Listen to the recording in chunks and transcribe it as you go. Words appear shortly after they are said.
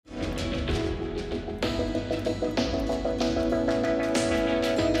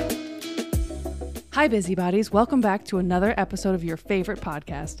Hi, busybodies. Welcome back to another episode of your favorite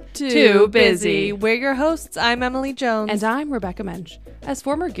podcast, Too Busy. We're your hosts. I'm Emily Jones. And I'm Rebecca Mensch. As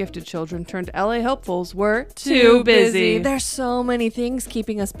former gifted children turned LA hopefuls, we're Too busy. There's so many things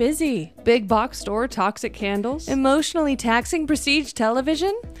keeping us busy. Big box store toxic candles, Emotionally taxing prestige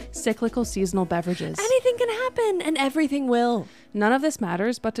television. cyclical seasonal beverages. Anything can happen and everything will. None of this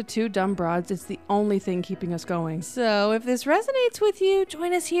matters, but to two dumb broads, it's the only thing keeping us going. So if this resonates with you,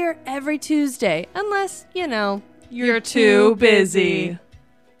 join us here every Tuesday. Unless, you're too busy.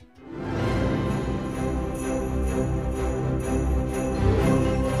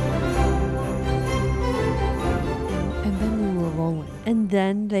 And then we were rolling. And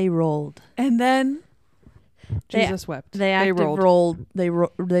then they rolled. And then They- Jesus wept. They active rolled. rolled. They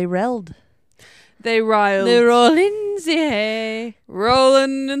relled. They riled. They roll in the hay.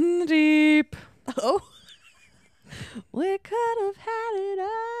 Rolling in the deep. Oh. We could have had it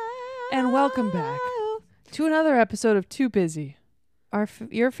all. And welcome back to another episode of Too Busy.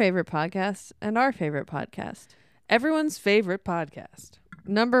 Your favorite podcast and our favorite podcast. Everyone's favorite podcast.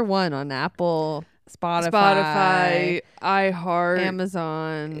 Number 1 on Apple, Spotify, iHeart,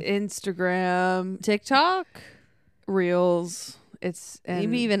 Amazon, Instagram, TikTok, Reels. It's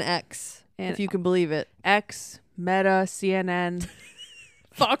maybe even X, and if you can believe it. X, Meta, CNN,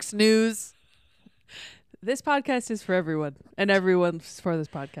 Fox News. This podcast is for everyone, and everyone's for this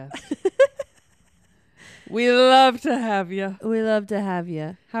podcast. We love to have you. We love to have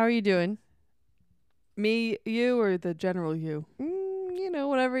you. How are you doing? Me, you, or the general you?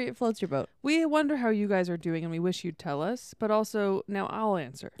 Whatever floats your boat. We wonder how you guys are doing, and we wish you'd tell us. But also, now I'll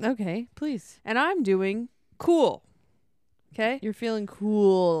answer. Okay, please. And I'm doing cool. Okay? You're feeling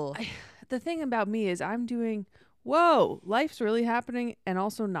cool. The thing about me is I'm doing, whoa, life's really happening, and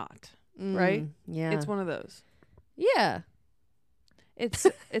also not. Right? Yeah. It's one of those. Yeah.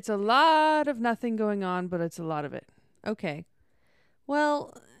 It's a lot of nothing going on, but it's a lot of it. Okay.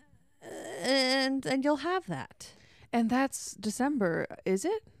 Well, and you'll have that. And that's December, is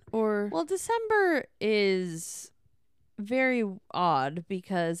it? Or Well, December is very odd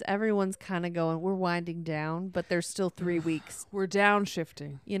because everyone's kind of going, we're winding down, but there's still 3 weeks, we're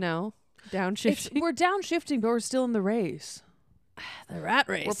downshifting. Downshifting. We're downshifting, but we're still in the race. The rat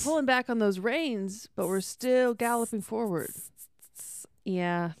race. We're pulling back on those reins, but we're still galloping forward,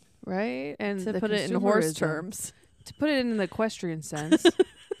 Yeah. right? And To the put it in horse consumerism- terms. To put it in the equestrian sense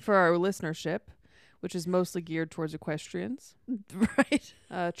for our listenership, which is mostly geared towards equestrians. Right.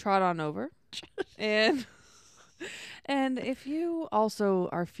 Trot on over. and if you also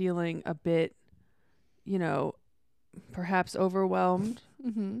are feeling a bit, perhaps overwhelmed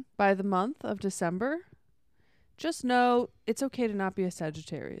Mm-hmm. by the month of December, just know it's okay to not be a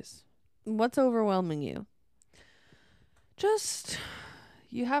Sagittarius. What's overwhelming you? Just,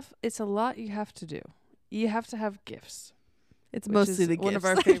 it's a lot you have to do. You have to have gifts. It's Which mostly is the gifts. one of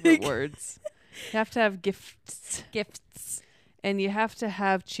our favorite words. You have to have gifts. Gifts. And you have to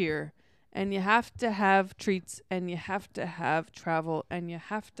have cheer. And you have to have treats. And you have to have travel. And you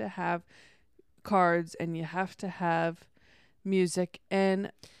have to have cards. And you have to have music.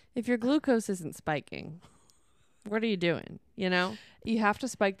 And If your glucose isn't spiking, what are you doing? you have to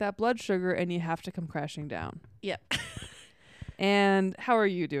spike that blood sugar. And you have to come crashing down. Yep. And how are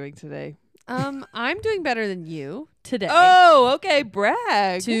you doing today? I'm doing better than you today. Oh, okay.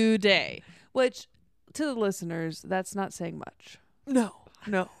 Brag. Today. Which, to the listeners, that's not saying much. No.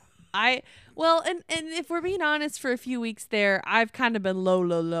 And if we're being honest, for a few weeks there, I've kind of been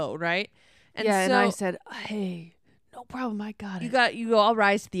low, right? And and so I said, hey, no problem. I got it. you all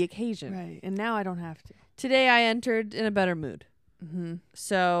rise to the occasion. Right. And now I don't have to. Today I entered in a better mood. Mm-hmm.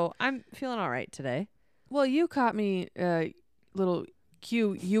 So I'm feeling all right today. Well, you caught me little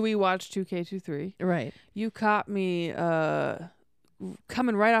UE Watch 2K23. Right. You caught me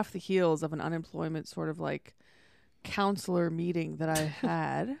coming right off the heels of an unemployment sort of like counselor meeting that I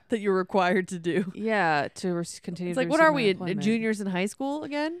had. That you're required to do. Yeah, to continue It's to like, what receive are my we, employment. juniors in high school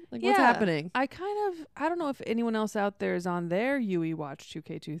again? Like, what's Yeah. happening? I don't know if anyone else out there is on their UE Watch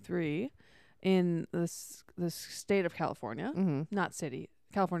 2K23 in this state of California. Mm-hmm. Not city.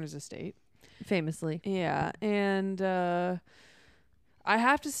 California's a state. Famously. Yeah, and I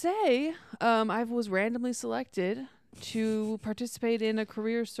have to say, I was randomly selected to participate in a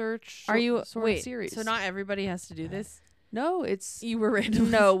career search Are you sort wait? of series. So not everybody has to do this. No, it's You were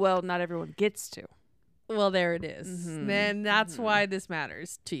random. no. Well, not everyone gets to. Well, there it is. Mhm. And that's Mhm. why this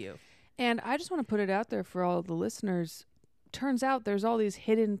matters to you. And I just want to put it out there for all the listeners. Turns out there's all these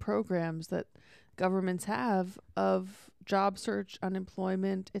hidden programs that governments have of job search,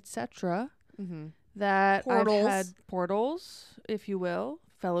 unemployment, etc. Mm-hmm. That Portals. I've had portals, if you will,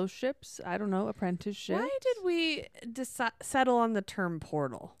 fellowships. I don't know, apprenticeships. Why did we settle on the term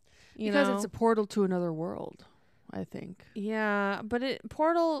portal? Because it's a portal to another world, I think. Yeah, but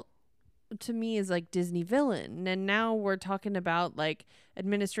portal to me is like Disney villain, and now we're talking about like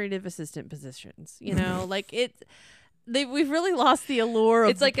administrative assistant positions. You know, like we've really lost the allure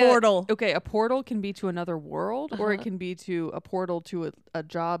of the portal. A portal can be to another world, or it can be to a portal to a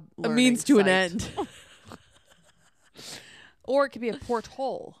job. A means to an end. Or it could be a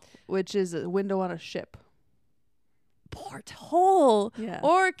porthole, which is a window on a ship. Porthole. Yeah.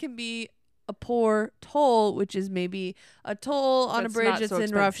 Or it can be a poor toll, which is maybe a toll on a bridge that's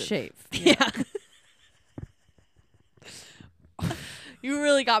in rough shape. Yeah. You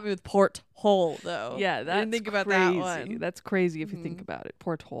really got me with porthole, though. Yeah, that's I didn't think about crazy. that one. That's crazy if you think about it.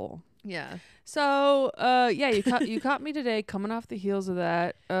 Porthole. Yeah. So, yeah, you caught me today coming off the heels of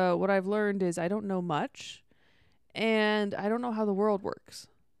that. What I've learned is I don't know much, and I don't know how the world works.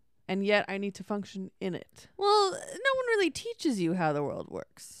 And yet I need to function in it. Well, no one really teaches you how the world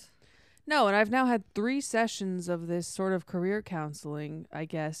works. No, and I've now had 3 sessions of this sort of career counseling, I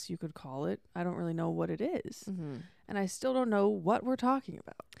guess you could call it. I don't really know what it is. Mm-hmm. And I still don't know what we're talking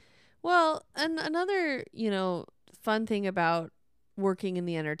about. Well, and another, fun thing about working in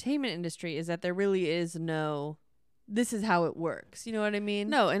the entertainment industry is that there really is no, this is how it works. You know what I mean?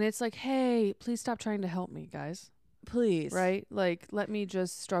 No, and it's like, hey, please stop trying to help me, guys. Please. Right? Like, let me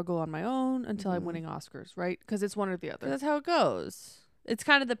just struggle on my own until I'm winning Oscars, right? Because it's one or the other. That's how it goes. It's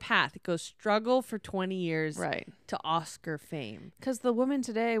kind of the path. It goes struggle for 20 years to Oscar fame. Because the woman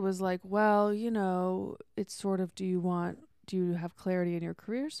today was like, well, it's sort of, do you have clarity in your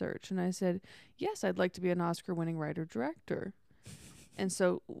career search? And I said, yes, I'd like to be an Oscar-winning writer-director. And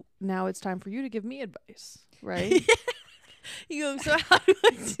so now it's time for you to give me advice, right? You go, so how do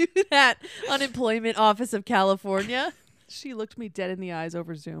I do that? Unemployment Office of California. She looked me dead in the eyes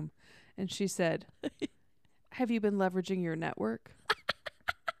over Zoom, and she said, have you been leveraging your network?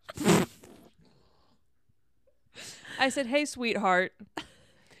 I said, hey, sweetheart,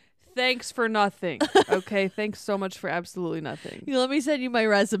 thanks for nothing. Okay, thanks so much for absolutely nothing. Let me send you my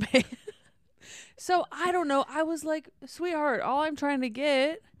resume. So I don't know. I was like, sweetheart, all I'm trying to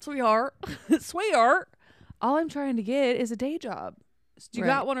get, sweetheart, all I'm trying to get is a day job. Do you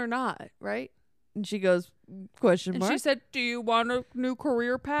got one or not? Right? And she goes, question mark. And she said, do you want a new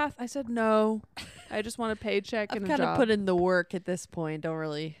career path? I said, no. I just want a paycheck and a job. I've kind of put in the work at this point. Don't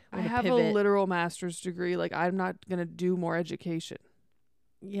really I have a literal master's degree. Like, I'm not going to do more education.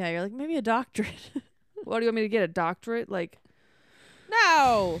 Yeah, you're like, maybe a doctorate. What do you want me to get? A doctorate? Like,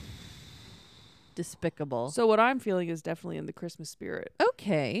 no. Despicable. So what I'm feeling is definitely in the Christmas spirit.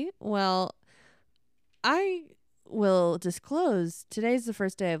 Okay. Well, I will disclose today's the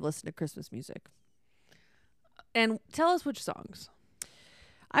first day I've listened to Christmas music. And tell us which songs.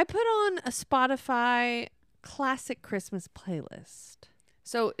 I put on a Spotify classic Christmas playlist.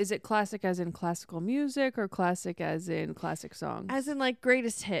 So is it classic as in classical music or classic as in classic songs? As in like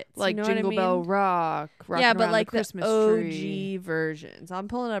greatest hits. Like you know Jingle what I mean? Bell Rock. Yeah, but like the Christmas OG tree. versions. I'm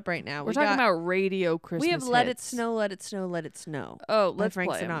pulling it up right now. We're talking about radio Christmas We have Let It hits. Snow, Let It Snow, Let It Snow. Oh, by let's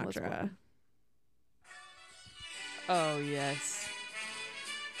Frank play 'em. Sinatra. Let's play 'em. Oh, yes.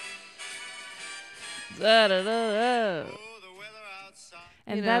 Da, da, da, da.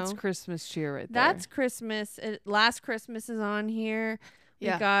 And that's Christmas cheer right there. That's Christmas. Last Christmas is on here.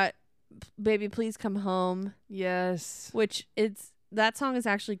 Yeah. We got Baby Please Come Home. Yes. Which that song is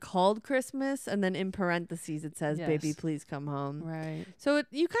actually called Christmas, and then in parentheses it says Baby Please Come Home. Right. So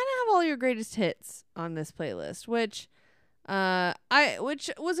you kind of have all your greatest hits on this playlist, which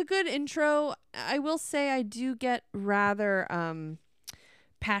was a good intro. I will say I do get rather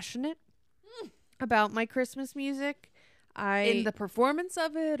passionate about my Christmas music. In the performance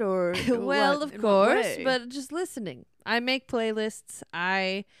of it, or well, of course, but just listening. I make playlists.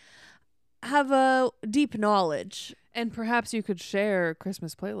 I have a deep knowledge. And perhaps you could share a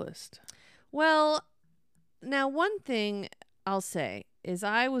Christmas playlist. Well, now one thing I'll say is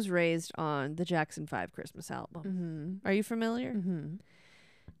I was raised on the Jackson 5 Christmas album. Mm-hmm. Are you familiar? Mm-hmm.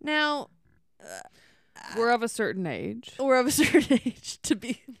 Now, we're of a certain age. We're of a certain age to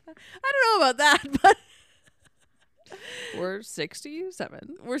be. I don't know about that, but. We're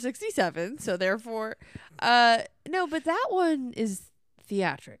 67. We're 67, so therefore, no, but that one is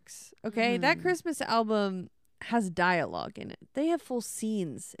theatrics. Okay, that Christmas album has dialogue in it. They have full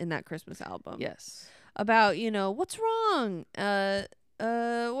scenes in that Christmas album. Yes, about what's wrong. Where's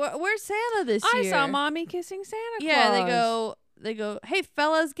Santa this year? I saw Mommy kissing Santa Claus. Yeah, they go, hey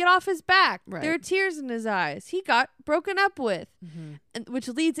fellas, get off his back. Right. There are tears in his eyes. He got broken up with, and which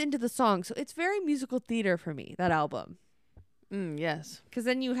leads into the song. So it's very musical theater for me. That album. Yes. Because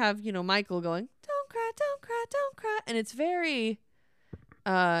then you have, Michael going, don't cry, don't cry, don't cry. And it's very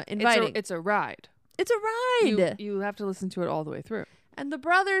inviting. It's a ride. It's a ride. You have to listen to it all the way through. And the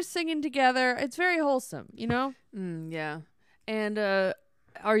brothers singing together. It's very wholesome, Yeah. And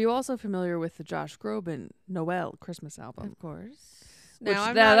are you also familiar with the Josh Groban Noel Christmas album? Of course. Now,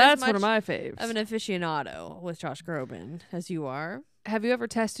 I'm that's one of my faves. I'm an aficionado with Josh Groban, as you are. Have you ever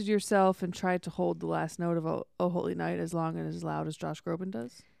tested yourself and tried to hold the last note of O Holy Night as long and as loud as Josh Groban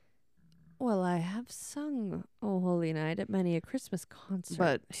does? Well, I have sung "O Holy Night" at many a Christmas concert.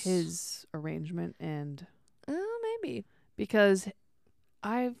 But his arrangement and maybe because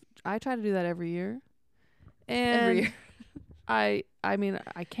I try to do that every year. And every year. I mean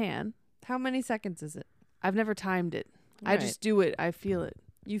I can. How many seconds is it? I've never timed it. I Right. just do it. I feel it.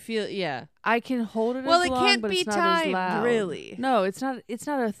 You feel I can hold it Well, as it long, can't but be it's not as timed, loud. really. No, it's not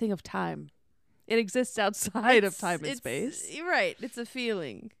a thing of time. It exists outside of time and space. You're right. It's a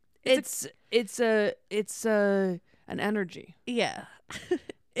feeling. It's an energy. Yeah.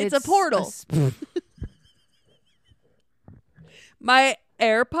 It's a portal. My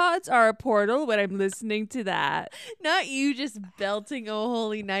AirPods are a portal when I'm listening to that. Not you just belting "O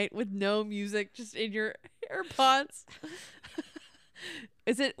Holy Night" with no music, just in your AirPods.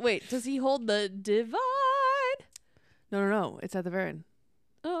 Is it? Wait, does he hold the divine? No. It's at the very end.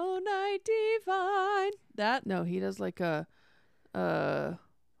 Oh, night divine. That? No, he does like a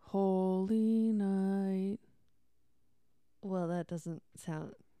holy night. Well, that doesn't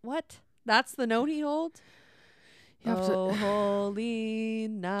sound. What? That's the note he holds? You have Oh, holy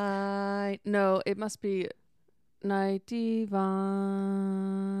night. No, it must be night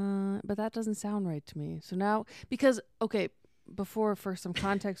divine. But that doesn't sound right to me. So now, because, okay, for some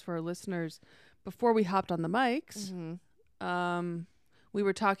context for our listeners, before we hopped on the mics, we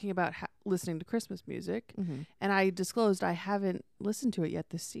were talking about listening to Christmas music, and I disclosed I haven't listened to it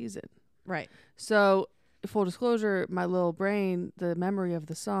yet this season. Right. So, full disclosure, my little brain, the memory of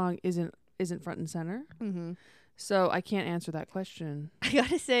the song isn't front and center. So I can't answer that question. I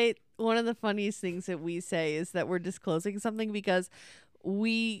gotta say, one of the funniest things that we say is that we're disclosing something because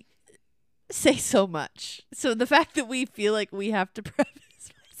we say so much. So the fact that we feel like we have to preface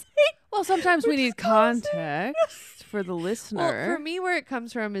by saying, well, sometimes we need context for the listener. Well, for me, where it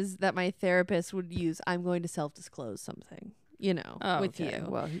comes from is that my therapist would use, I'm going to self-disclose something, with you.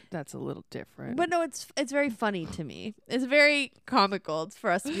 Well, that's a little different. But no, it's very funny to me. It's very comical. It's for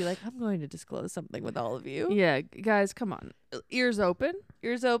us to be like, I'm going to disclose something with all of you. Yeah, guys, come on. Ears open.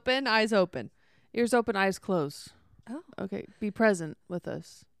 Ears open, eyes open. Ears open, eyes closed. Oh. Okay, be present with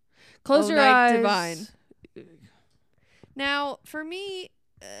us. Close your Night eyes. Divine. Now, for me,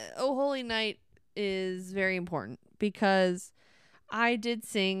 "Oh Holy Night" is very important because I did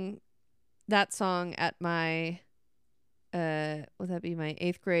sing that song at my would that be my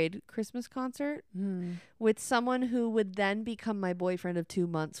 8th grade Christmas concert with someone who would then become my boyfriend of 2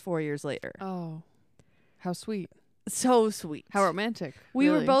 months 4 years later. Oh, how sweet. So sweet. How romantic. We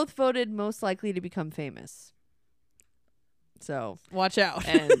were really. both voted most likely to become famous. So watch out.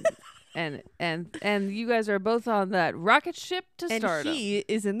 And you guys are both on that rocket ship to start. And he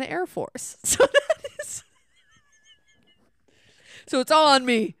is in the Air Force. So that is. So it's all on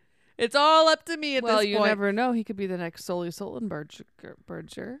me. It's all up to me at this point. Well, you never know. He could be the next Sully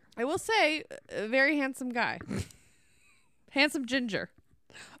Sullenberger. I will say, a very handsome guy. Handsome ginger.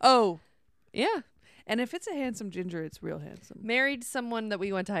 Oh, Yeah. and if it's a handsome ginger, it's real handsome. Married someone that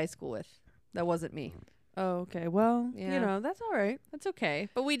we went to high school with. That wasn't me. Oh, okay. Well, Yeah. that's all right. That's okay.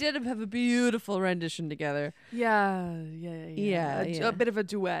 But we did have a beautiful rendition together. Yeah. Yeah, yeah. A bit of a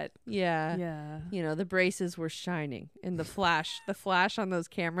duet. Yeah. Yeah. The braces were shining in the flash. The flash on those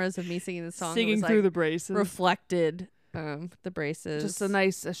cameras of me singing the song. Singing was through like the braces. reflected the braces.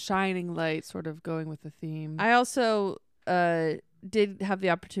 Just a shining light sort of going with the theme. I also did have the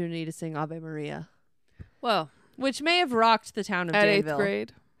opportunity to sing Ave Maria, well, which may have rocked the town of at Danville. 8th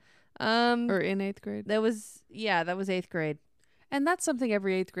grade or in 8th grade. That was 8th grade. And that's something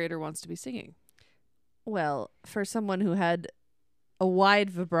every 8th grader wants to be singing. Well, for someone who had a wide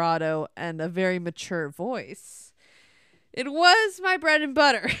vibrato and a very mature voice, it was my bread and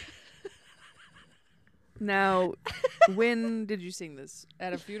butter. Now, when did you sing this?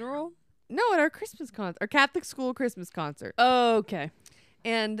 At a funeral? No, at our Christmas concert, our Catholic school Christmas concert. Oh, okay.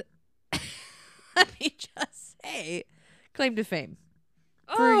 And let me just say, claim to fame.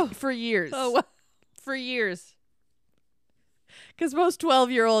 Oh. For years. Oh, wow. For years. Because most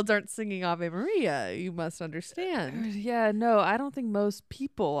 12-year-olds aren't singing Ave Maria, you must understand. Yeah, no, I don't think most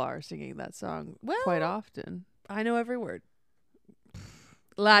people are singing that song Well, quite often. I know every word.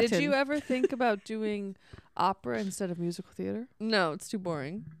 Latin. Did you ever think about doing opera instead of musical theater? No, it's too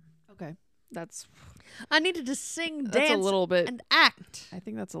boring. Okay. That's I needed to sing, that's a dance, little bit and act. I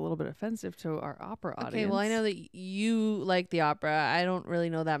think that's a little bit offensive to our opera audience. Okay, well, I know that you like the opera. I don't really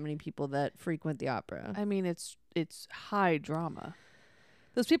know that many people that frequent the opera. I mean, it's high drama.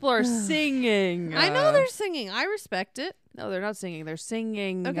 Those people are singing. I know they're singing. I respect it. No, they're not singing. They're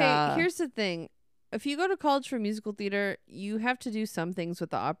singing. Okay, here's the thing. If you go to college for musical theater, you have to do some things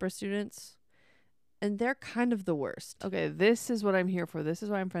with the opera students, and they're kind of the worst. Okay, this is what I'm here for. This is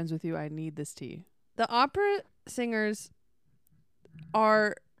why I'm friends with you. I need this tea. The opera singers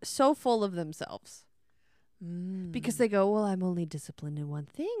are so full of themselves because they go, well, I'm only disciplined in one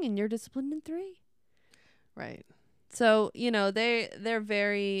thing and you're disciplined in 3. Right. So, they're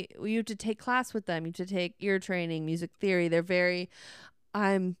very, you have to take class with them. You have to take ear training, music theory. They're very,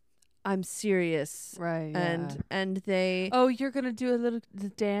 I'm serious. Right. And they, oh, you're going to do a little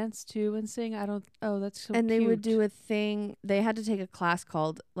dance too and sing? That's so and cute. they would do a thing. They had to take a class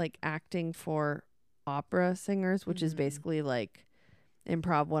called like acting for opera singers, which is basically like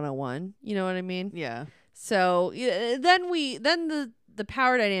improv 101. You know what I mean? Yeah. So then the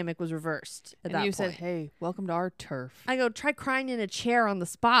power dynamic was reversed at And that you point. said, hey, welcome to our turf. I go, try crying in a chair on the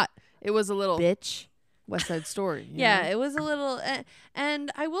spot, It was a little bitch. West Side Story. Yeah, it was a little.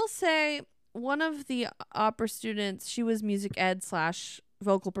 And I will say, one of the opera students, she was music ed /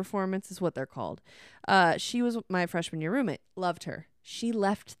 vocal performance is what they're called. She was my freshman year roommate. Loved her. She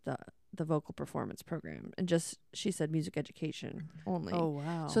left the vocal performance program and she said music education only. Oh,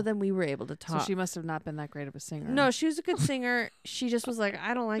 wow. So then we were able to talk. So she must have not been that great of a singer. No, she was a good singer. She just was like,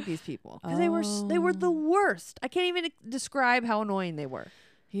 I don't like these people because they were the worst. I can't even describe how annoying they were.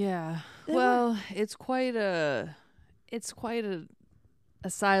 Yeah. They well, it's quite a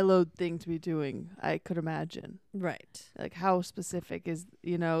siloed thing to be doing, I could imagine. Right. Like how specific is,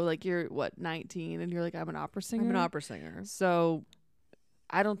 like you're 19 and you're like, I'm an opera singer. I'm an opera singer. So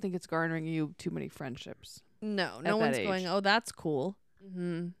I don't think it's garnering you too many friendships. No that one's age. going, oh, that's cool.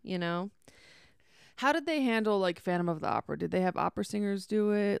 Mm-hmm. How did they handle like Phantom of the Opera? Did they have opera singers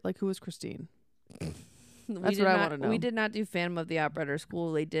do it? Like who was Christine? That's what I want to know. We did not do Phantom of the Opera at our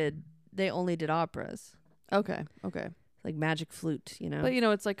school. They only did operas. Okay. Like Magic Flute, But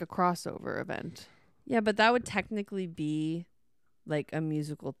it's like a crossover event. Yeah, but that would technically be like a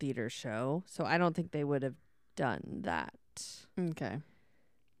musical theater show. So I don't think they would have done that. Okay.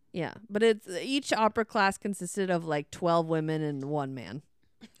 Yeah, but each opera class consisted of like 12 women and 1 man.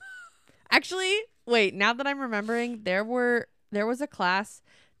 Actually, wait, now that I'm remembering, there was a class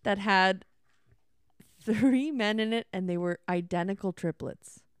that had 3 men in it and they were identical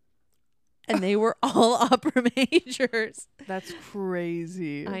triplets. And they were all opera majors. That's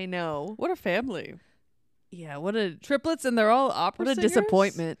crazy. I know. What a family. Yeah, what a Triplets and they're all opera what a singers?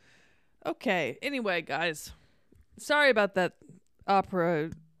 disappointment. Okay. Anyway, guys. Sorry about that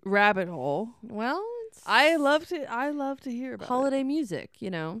opera rabbit hole. Well, it's I love to hear about holiday music,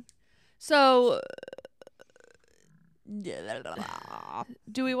 So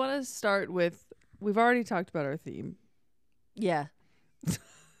do we want to start with, we've already talked about our theme. Yeah.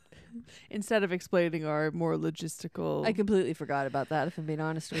 Instead of explaining our more logistical. I completely forgot about that, if I'm being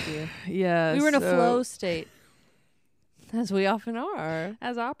honest with you. Yeah. We were in a flow state. As we often are.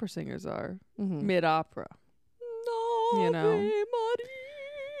 As opera singers are. Mm-hmm. Mid-opera.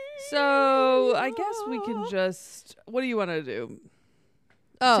 So I guess we can just, what do you want to do?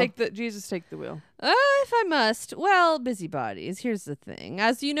 Oh. Take the wheel. If I must. Well, busybodies. Here's the thing.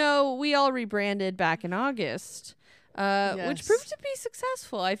 As you know, we all rebranded back in August, which proved to be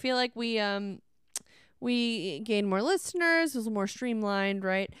successful. I feel like we gained more listeners. It was more streamlined,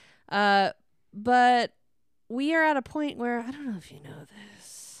 right? But we are at a point where, I don't know if you know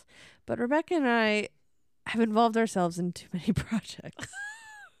this, but Rebecca and I have involved ourselves in too many projects.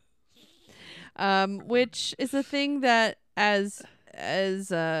 Which is a thing that as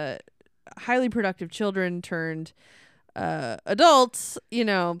highly productive children turned adults,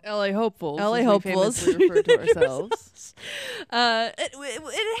 LA hopefuls. LA as we hopefuls. famously refer to ourselves.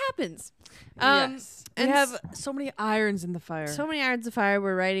 It happens. Yes. We and have so many irons in the fire. so many irons of fire.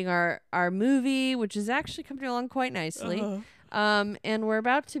 We're writing our movie, which is actually coming along quite nicely. And we're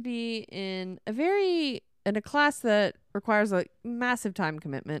about to be in a class that requires a massive time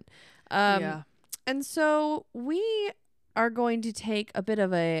commitment. Yeah. And so we are going to take a bit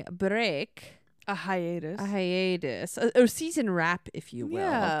of a break. A hiatus. A season wrap, if you will.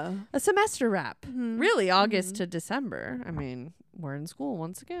 Yeah. A semester wrap. Mhm. Really, August to December. I mean, we're in school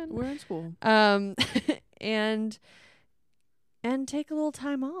once again. We're in school. And take a little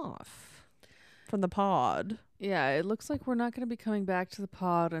time off from the pod. Yeah, it looks like we're not going to be coming back to the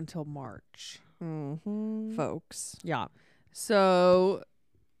pod until March. folks. Yeah. So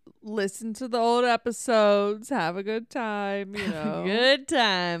listen to the old episodes, have a good time, you know. Good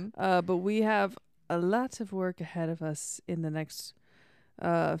time. But we have a lot of work ahead of us in the next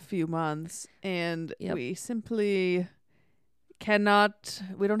few months, and Yep. we simply cannot.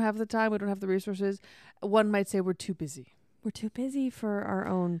 We don't have the time. We don't have the resources. One might say we're too busy. We're too busy for our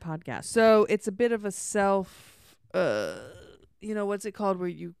own podcast. So it's a bit of a self. What's it called? Where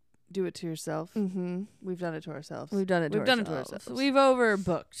you do it to yourself. Mm-hmm. We've done it to ourselves. We've done it to ourselves. We've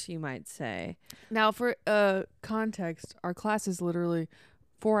overbooked, you might say. Now, for context, our class is literally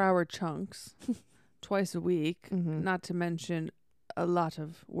 4-hour chunks twice a week, Mm-hmm. not to mention a lot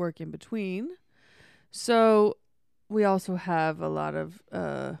of work in between. So we also have a lot of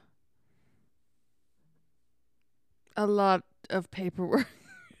paperwork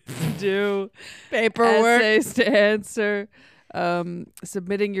to do, essays to answer.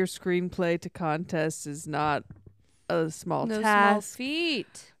 Submitting your screenplay to contests is not a small No small task.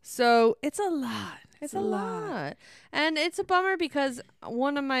 feat. So it's a lot. It's a lot. And it's a bummer because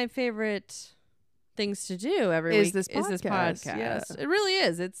one of my favorite things to do every Is week this is this podcast, podcast. yeah. It really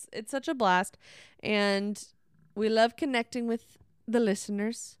is. It's such a blast. And we love connecting with the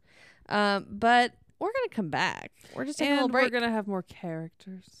listeners. But we're going to come back. We're just taking a little And break. we're gonna have more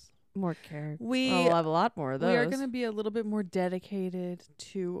characters. More characters. We We'll have a lot more of those. we are gonna be a little bit more dedicated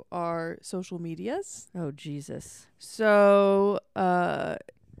to our social medias. Oh, Jesus. So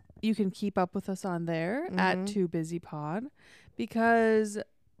you can keep up with us on there at Mhm. Too Busy Pod, because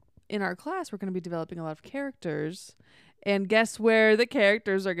in our class we're going to be developing a lot of characters, and guess where the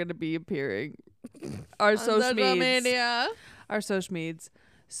characters are going to be appearing? Our social media. Our social medias.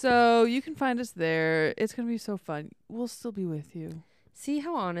 So you can find us there. It's going to be so fun. We'll still be with you See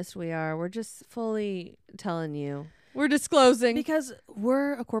how honest we are. We're just fully telling you. We're disclosing. because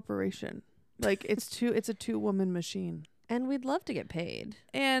we're a corporation. Like it's a 2-woman machine. And we'd love to get paid.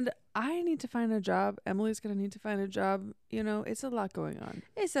 And I need to find a job. Emily's going to need to find a job. You know, it's a lot going on.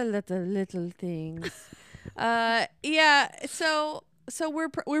 It's a little things. Yeah. So we're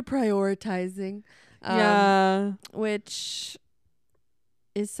prioritizing. Which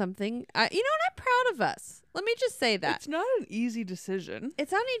is something. I'm proud of us. Let me just say that It's not an easy decision.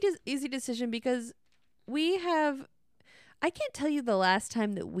 it's not an easy decision because we have. I can't tell you the last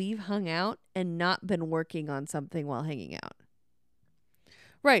time that we've hung out and not been working on something while hanging out.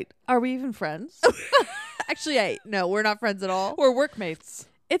 Right. Are we even friends? Actually, no, we're not friends at all. We're workmates.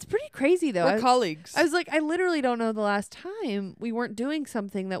 It's pretty crazy though. We're colleagues. I was like, I literally don't know the last time we weren't doing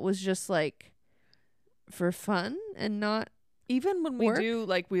something that was just like for fun and not. Even when we work? do,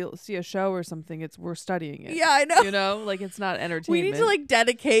 like, we'll see a show or something, we're studying it. Yeah, I know. You know, like, it's not entertainment. We need to like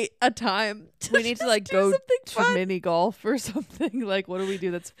dedicate a time. we need to like do go something to fun. mini golf or something. Like, what do we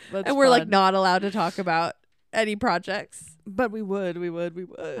do that's And we're like fun? not allowed to talk about any projects. But we would.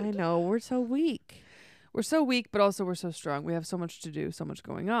 I know, we're so weak. We're so weak, but also we're so strong. We have so much to do, so much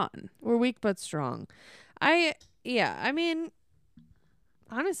going on. We're weak but strong. I mean,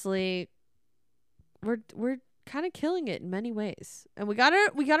 honestly, we're kind of killing it in many ways. And we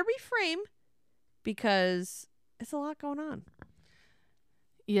gotta reframe because it's a lot going on.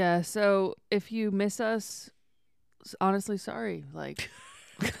 Yeah, so if you miss us, honestly, sorry. Like,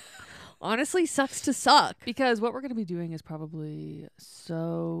 Honestly, sucks to suck. because what we're going to be doing is probably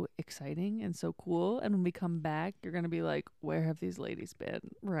so exciting and so cool. And when we come back, you're going to be like, where have these ladies been?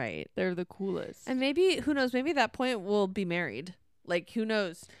 Right. They're the coolest. And maybe, who knows, maybe at that point we'll be married. Like, who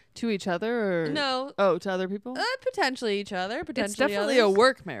knows? To each other or? No. Oh, to other people? Potentially each other. Potentially It's definitely a others.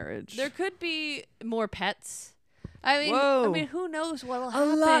 work marriage. There could be more pets. I mean, Whoa. who knows what'll a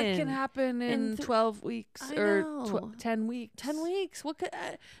happen? lot can happen in in 12 weeks I or know. 10 weeks. 10 weeks. What could?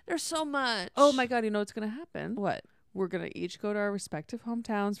 There's so much. Oh my God, you know what's going to happen? What? We're going to each go to our respective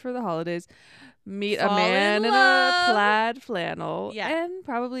hometowns for the holidays, meet Fall a man in in love. a plaid flannel, Yeah. and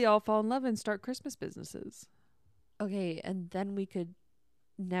probably all fall in love and start Christmas businesses. Okay, and then we could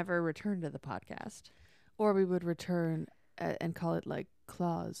never return to the podcast. Or we would return and call it like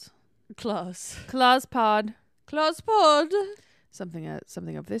Claus. Close. Claus Pod. Close pod. Something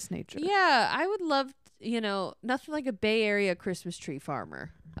of this nature. Yeah, I would love, nothing like a Bay Area Christmas tree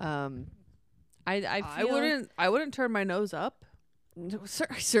farmer. I feel I wouldn't turn my nose up.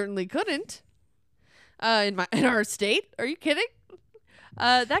 I certainly couldn't. In our state? Are you kidding?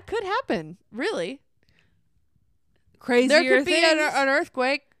 That could happen. Really? Crazier There could be things. an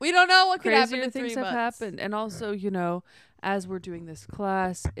earthquake. We don't know what could happen Crazier in 3 things months. have happened. And also, as we're doing this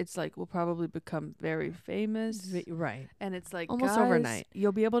class, it's like we'll probably become very famous. Right. And it's like, Almost guys, overnight.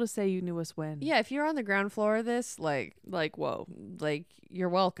 you'll be able to say you knew us when. Yeah, if you're on the ground floor of this, like, Whoa. you're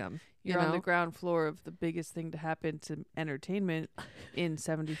welcome. You're on the ground floor of the biggest thing to happen to entertainment in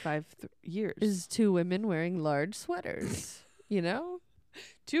 75 years. Is 2 women wearing large sweaters, you know?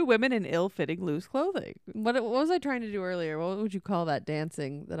 2 women in ill-fitting loose clothing. What was I trying to do earlier? What would you call that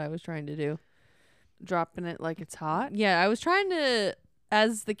dancing that I was trying to do? Dropping it like it's hot. Yeah, I was trying to,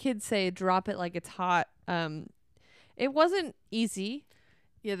 as the kids say, drop it like it's hot. It wasn't easy.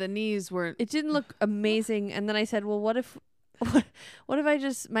 Yeah, the knees weren't. It didn't look amazing. And then I said, well, what if I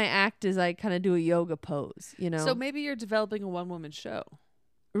just, my act is I kind of do a yoga pose, you know? So maybe you're developing a one-woman show.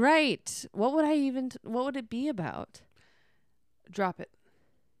 Right. What would what would it be about? Drop it.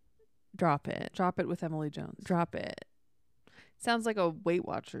 Drop it. Drop it with Emily Jones. Drop it. Sounds like a Weight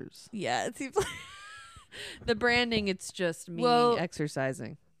Watchers. Yeah, it seems like the branding, it's just me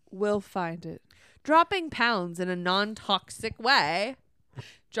exercising. We'll find it. Dropping pounds in a non-toxic way.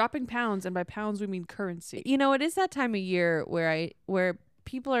 Dropping pounds, and by pounds we mean currency. You know, it is that time of year where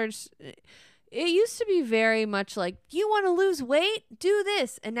people are just, it used to be very much like, you want to lose weight? Do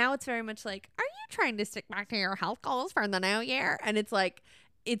this. And now it's very much like, are you trying to stick back to your health goals for the new year? And it's like,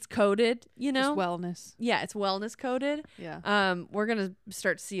 it's coded, you know? Just wellness. Yeah, it's wellness coded. Yeah. We're going to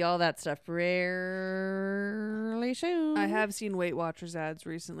start to see all that stuff really soon. I have seen Weight Watchers ads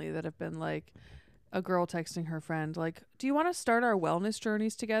recently that have been like a girl texting her friend, like, do you want to start our wellness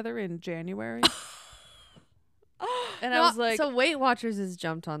journeys together in January? And I was like, so Weight Watchers has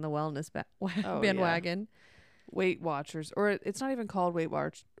jumped on the wellness bandwagon. Weight Watchers. Or it's not even called Weight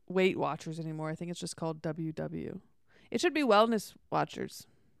Watchers anymore. I think it's just called WW. It should be Wellness Watchers.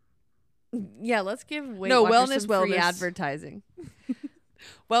 Yeah, let's give Weight Watchers some free advertising.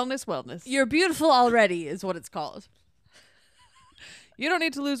 Wellness. You're beautiful already is what it's called. You don't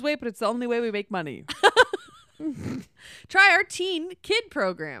need to lose weight, but it's the only way we make money. Try our teen kid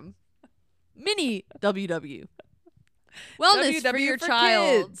program. Mini WW. Wellness WW for your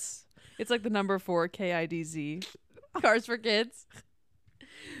child. Kids. It's like the number 4 KIDZ. Cars for kids.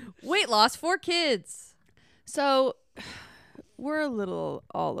 Weight loss for kids. So we're a little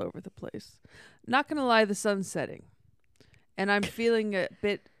all over the place. Not going to lie, the sun's setting. And I'm feeling a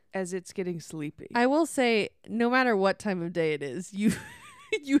bit as it's getting sleepy. I will say, no matter what time of day it is, you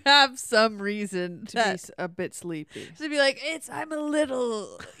have some reason to be a bit sleepy. To be like, I'm a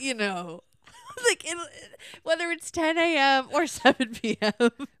little, you know, like whether it's 10 a.m. or 7 p.m.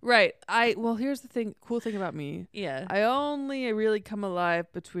 Right. Well, here's the cool thing about me. Yeah. I only really come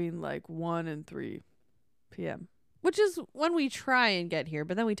alive between like 1 and 3 p.m. Which is when we try and get here,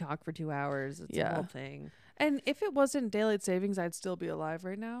 but then we talk for 2 hours. It's a whole thing. And if it wasn't daylight savings, I'd still be alive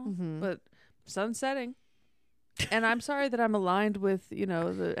right now. Mm-hmm. But sun's setting. And I'm sorry that I'm aligned with, you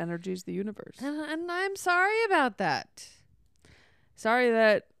know, the energies of the universe. And I'm sorry about that. Sorry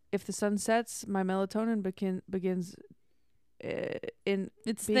that if the sun sets, my melatonin begins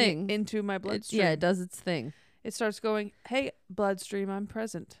its thing into my bloodstream. It does its thing. It starts going, hey, bloodstream, I'm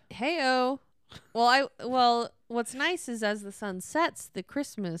present. Hey-o. Well, what's nice is as the sun sets, the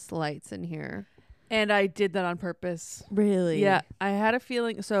Christmas lights in here. And I did that on purpose. Really? Yeah. I had a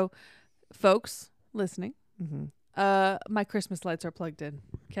feeling. So, folks listening, my Christmas lights are plugged in.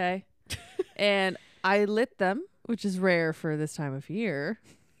 Okay. And I lit them. Which is rare for this time of year.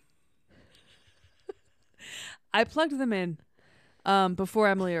 I plugged them in before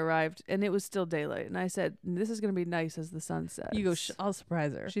Emily arrived, and it was still daylight. And I said, this is going to be nice as the sun sets. You go, I'll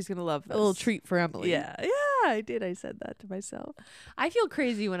surprise her. She's going to love this. A little treat for Emily. Yeah, I did. I said that to myself. I feel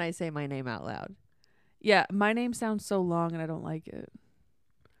crazy when I say my name out loud. Yeah, my name sounds so long, and I don't like it.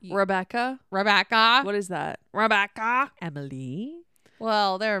 Rebecca. What is that? Rebecca. Emily.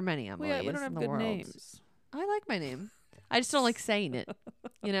 Well, there are many Emilys we don't have in the good world. names. I like my name. I just don't like saying it.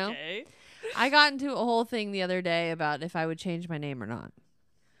 You know? Okay. I got into a whole thing the other day about if I would change my name or not.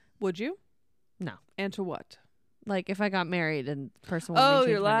 Would you? No. And to what? Like if I got married and the person wanted me to change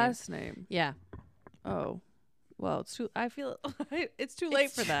your my last name. Yeah. Oh. Well, it's too. I feel it's too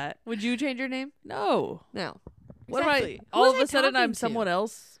late for that. Would you change your name? No. No. What exactly. am I? All of a sudden, I'm someone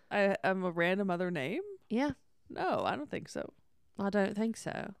else. I'm a random other name. Yeah. No, I don't think so. I don't think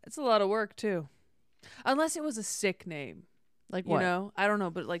so. It's a lot of work too. Unless it was a sick name. Like what? You know, I don't know,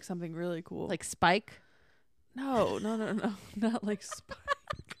 but like something really cool. Like Spike? No, not like Spike.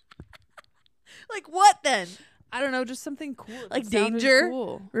 Like what then? I don't know, just something cool. Like Danger?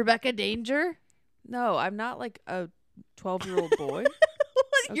 Cool. Rebecca Danger? No, I'm not like a 12-year-old boy.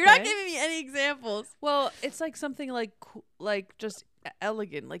 You're not giving me any examples. Well, it's like something like just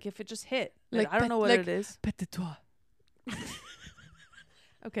elegant. Like if it just hit. Like, I don't know what it is. Petit toi.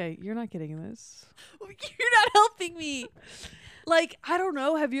 Okay, you're not getting this. You're not helping me. Like, I don't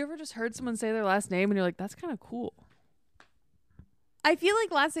know. Have you ever just heard someone say their last name and you're like, that's kind of cool? I feel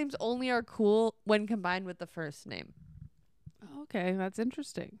like last names only are cool when combined with the first name. Okay, that's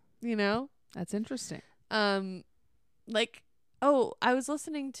interesting. You know? That's interesting. Like, oh, I was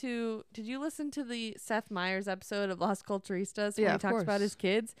listening to, did you listen to the Seth Meyers episode of Las Culturistas when Yeah, he of talks about course. his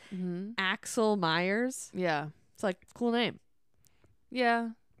kids? Mm-hmm. Axel Myers. Yeah. It's like, cool name. Yeah,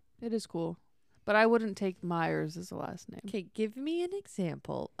 it is cool. But I wouldn't take Myers as a last name. Okay, give me an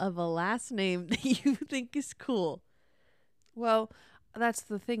example of a last name that you think is cool. Well, that's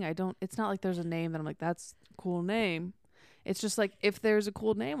the thing. It's not like there's a name that I'm like, that's a cool name. It's just like, if there's a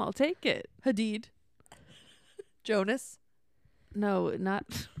cool name, I'll take it. Hadid. Jonas. No,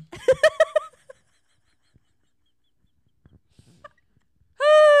 not.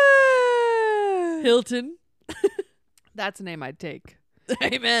 Hilton. That's a name I'd take.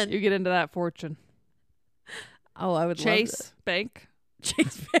 Amen. You get into that fortune. Oh, I would Chase Bank. love that.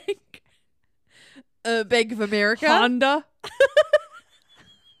 Chase Bank. Bank of America. Honda.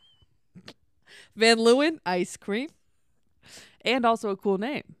 Van Leeuwen. Ice cream. And also a cool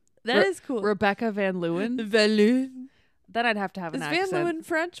name. That is cool. Rebecca Van Leeuwen. Van Leeuwen. Then I'd have to have Is an Van accent. Leeuwen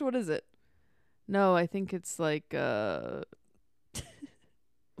French? What is it? No, I think it's like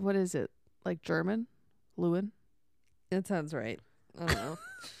what is it? Like German? Lewin? That sounds right. I don't know.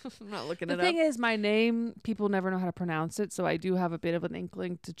 I'm not looking The it thing up. is, my name, people never know how to pronounce it, so I do have a bit of an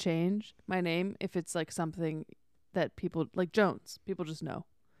inkling to change my name if it's like something that people, like Jones, people just know.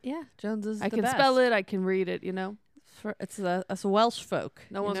 Yeah, Jones is I the can best. spell it, I can read it, you know? It's a Welsh folk.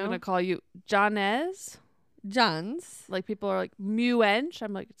 No you one's know? going to call you Johnez. Johns. Like people are like, Muench.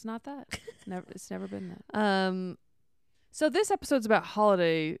 I'm like, it's not that. It's never been that. So this episode's about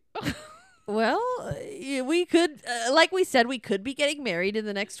holiday. Well, we could, like we said, we could be getting married in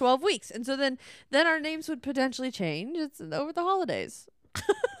the next 12 weeks. And so then our names would potentially change. It's over the holidays.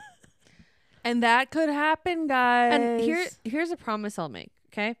 And that could happen, guys. And here's a promise I'll make,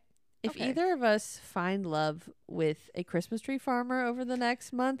 okay? If Okay. either of us find love with a Christmas tree farmer over the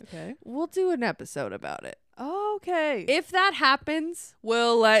next month, Okay. we'll do an episode about it. Okay. If that happens,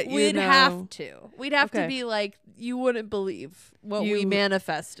 We'll let you we'd know. have to. We'd have to Okay. be like, you wouldn't believe what we You-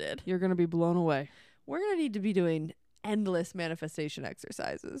 manifested. You're going to be blown away. We're going to need to be doing endless manifestation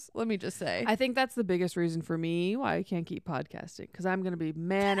exercises. Let me just say. I think that's the biggest reason for me why I can't keep podcasting, because I'm going to be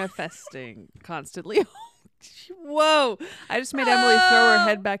manifesting constantly. Whoa. I just made Emily throw her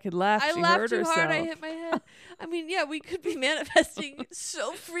head back and laugh. I She laughed hurt too herself. hard. I hit my head. I mean, yeah, we could be manifesting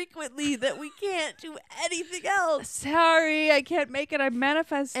so frequently that we can't do anything else. Sorry, I can't make it. I'm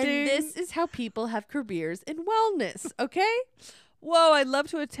manifesting. And this is how people have careers in wellness, okay? Whoa, I'd love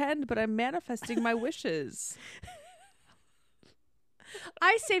to attend, but I'm manifesting my wishes.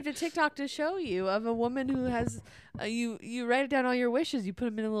 I saved a TikTok to show you of a woman who has you write down all your wishes, you put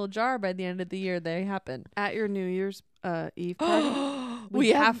them in a little jar. By the end of the year, they happen. At your New Year's Eve party, we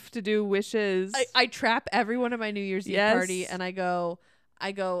have to do wishes. I trap everyone at my New Year's Eve Yes. party, and I go,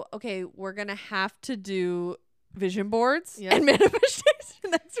 okay, we're gonna have to do vision boards Yes. and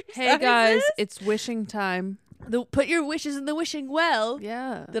manifestation exercises. Hey guys, it's wishing time. Put your wishes in the wishing well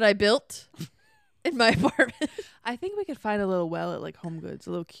Yeah. that I built in my apartment. I think we could find a little well at like Home Goods, a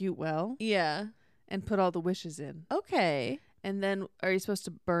little cute well, Yeah. and put all the wishes in. Okay. And then are you supposed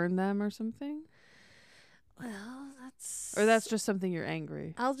to burn them or something? Well, that's Or that's just something you're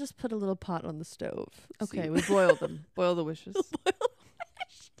angry? I'll just put a little pot on the stove. Okay, See. we boil them. Boil the wishes.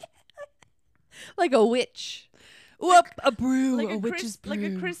 Like a witch. Whoop, a brew, Like a witch's brew. like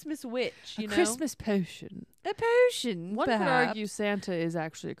a Christmas witch, you a know? Christmas potion. A potion. One could perhaps. argue Santa is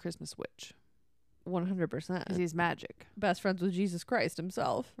actually a Christmas witch 100%. because he's magic, Best friends with Jesus Christ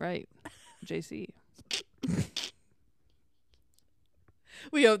himself. right? JC.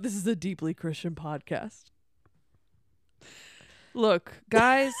 We hope this is a deeply Christian podcast. Look,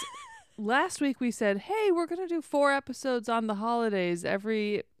 guys, last week we said, hey, we're going to do 4 episodes on the holidays.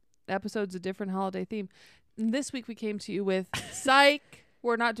 Every episode's a different holiday theme. And this week we came to you with, psych,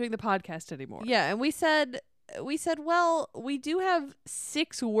 we're not doing the podcast anymore. Yeah, and we said, well, we do have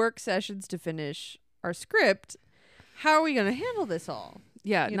 6 work sessions to finish our script. How are we going to handle this all?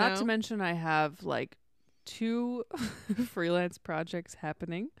 Yeah, You not know? to mention I have like 2 freelance projects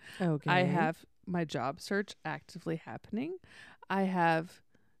happening. Okay. I have my job search actively happening. I have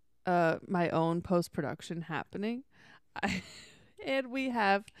my own post-production happening. And we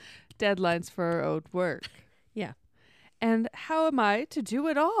have deadlines for our own work. Yeah. And how am I to do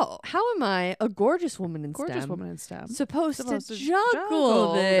it all? How am I, a gorgeous woman in Gorgeous STEM, woman in STEM. supposed Supposed to to juggle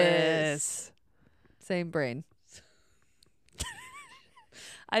juggle this? Same brain.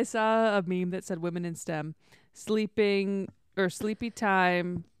 I saw a meme that said women in STEM sleeping or sleepy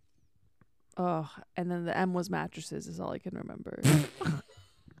time. Oh, and then the M was mattresses is all I can remember.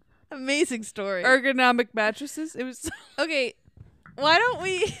 Amazing story. Ergonomic mattresses. It was Okay, why don't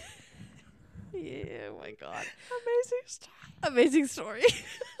we? Yeah, oh my god, amazing story.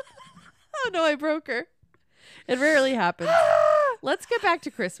 Oh no, I broke her. It rarely happens. Let's get back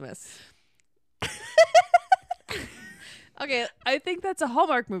to Christmas. Okay, I think that's a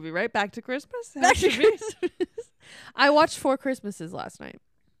Hallmark movie, right? Back to Christmas. back to Has be. Christmas. I watched 4 Christmases last night.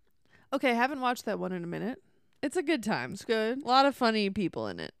 Okay, haven't watched that one in a minute. It's a good time. It's good. A lot of funny people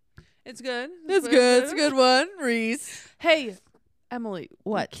in it. It's good. It's good. It's a good one, Reese. Hey, Emily,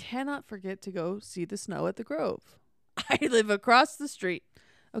 What? we cannot forget to go see the snow at the Grove. I live across the street.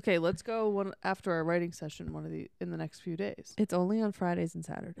 Okay, let's go one after our writing session in the next few days. It's only on Fridays and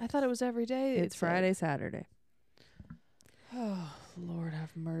Saturdays. I thought it was every day. It's Friday, Saturday. Oh, Lord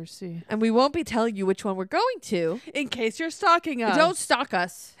have mercy. And we won't be telling you which one we're going to. In case you're stalking us. Don't stalk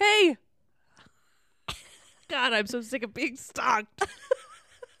us. Hey. God, I'm so sick of being stalked.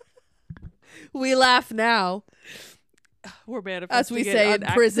 We laugh now. We're manifesting As we it say on in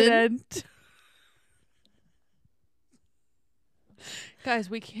prison. accident. Guys,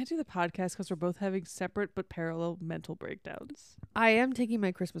 we can't do the podcast because we're both having separate but parallel mental breakdowns. I am taking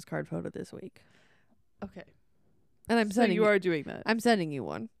my Christmas card photo this week. Okay. And I'm So sending you are doing that. I'm sending you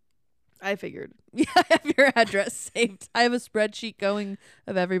one. I figured. Yeah, I have your address saved. I have a spreadsheet going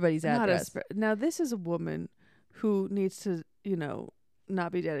of everybody's Not a address. now, this is a woman who needs to,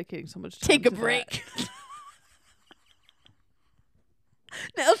 not be dedicating so much time Take a to that. break.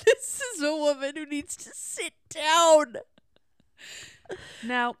 Now this is a woman who needs to sit down.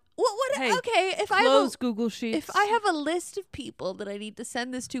 Now, What? Hey, Okay, if close Google Sheets. if I have a list of people that I need to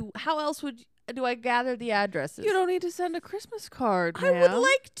send this to, how else do I gather the addresses? You don't need to send a Christmas card, I would ma'am.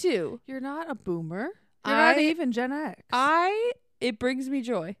 like to. You're not a boomer. You're not I- even Gen X. It brings me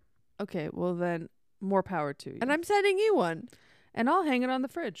joy. Okay, well then, more power to you. And I'm sending you one. And I'll hang it on the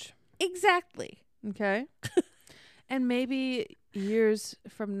fridge. Exactly. Okay? And maybe years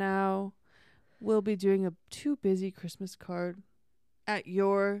from now, we'll be doing a too busy Christmas card at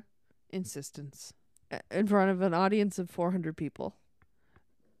your insistence. In front of an audience of 400 people.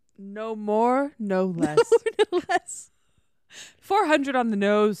 No more, no less. No less. 400 on the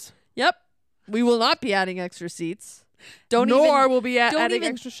nose. Yep. We will not be adding extra seats. Nor will be don't adding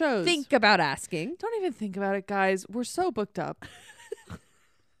even extra shows. think about asking. Don't even think about it, guys. We're so booked up.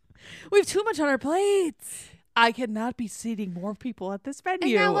 We have too much on our plates. I cannot be seating more people at this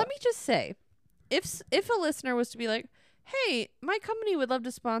venue. And now let me just say, if a listener was to be like, "Hey, my company would love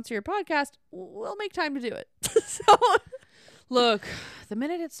to sponsor your podcast," we'll make time to do it. So Look, the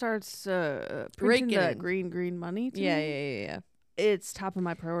minute it starts printing Raking that in. green money to yeah, me, it's top of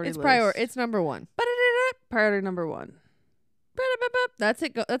my priority It's list. It's number one. Priority number one. That's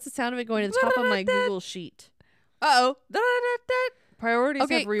it. That's the sound of it going to the top of my Google sheet. Uh-oh. Priorities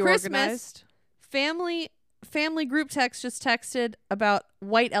Okay, have reorganized. Family group text just texted about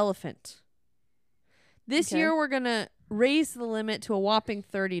white elephant. This Okay. year we're gonna raise the limit to a whopping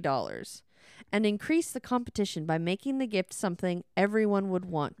 $30 and increase the competition by making the gift something everyone would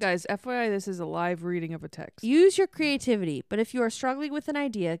want. Guys, FYI, this is a live reading of a text. Use your creativity, but if you are struggling with an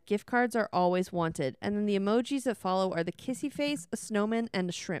idea, gift cards are always wanted. And then the emojis that follow are the kissy face, a snowman, and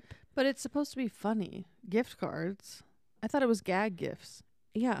a shrimp. But it's supposed to be funny. Gift cards. I thought it was gag gifts.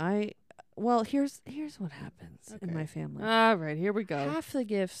 Yeah, well, here's what happens in Okay. my family. All right, here we go. Half the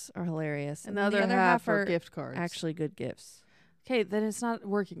gifts are hilarious, And then the other half are gift cards. actually good gifts. Okay, then it's not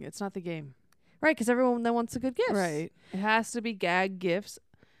working. It's not the game. Right, because everyone that wants a good gift. Right. It has to be gag gifts.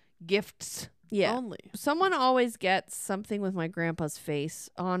 Gifts Yeah. only. Someone always gets something with my grandpa's face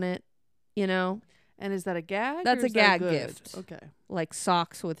on it, And is that a gag? That's or a is that gag good? gift. Okay. like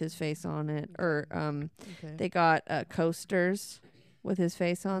socks with his face on it, or Okay. they got coasters with his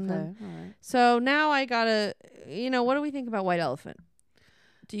face on Okay. them. All right. So now I gotta, what do we think about white elephant?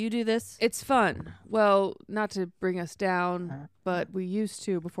 Do you do this? It's fun. Well, not to bring us down, but we used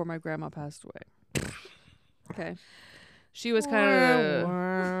to before my grandma passed away. Okay. She was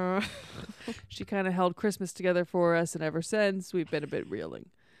she kind of held Christmas together for us, and ever since we've been a bit reeling.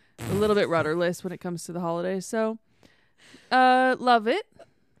 A little bit rudderless when it comes to the holidays. So, love it.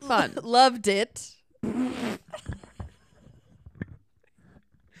 Fun. Loved it.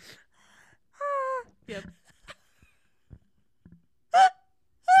 Yep.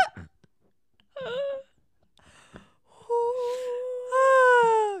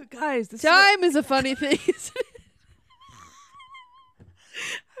 Guys, this Time is a funny thing. Isn't it?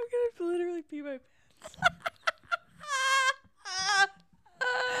 I'm gonna literally pee my pants.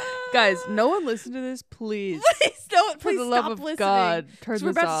 Guys, no one listen to this, please. Please don't. For Please the stop love of listening. God, turn 'Cause we're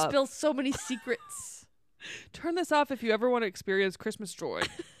this about off. to spill so many secrets. Turn this off if you ever want to experience Christmas joy.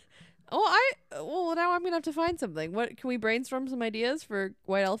 Well, now I'm gonna have to find something. What can we brainstorm some ideas for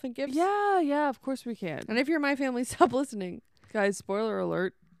white elephant gifts? Yeah, of course we can. And if you're my family, stop listening. Guys, spoiler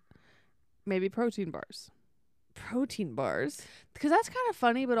alert. Maybe protein bars. Protein bars, Because that's kind of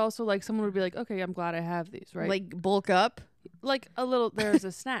funny, but also like someone would be like, okay, I'm glad I have these, right? like bulk up. Like a little, there's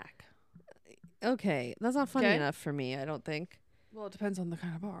a snack. Okay, that's not funny Okay. enough for me. I don't think. Well, it depends on the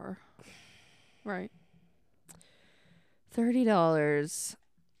kind of bar. Right. $30.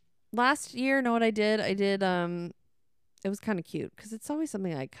 Last year, know what I did? It was kind of cute because it's always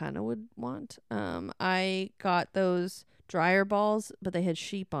something I kind of would want. I got those dryer balls, but they had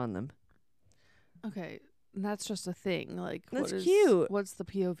sheep on them. Okay. And that's just a thing. Like, That's what is- cute. What's the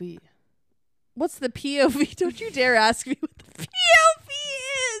POV? What's the POV? Don't you dare ask me what the POV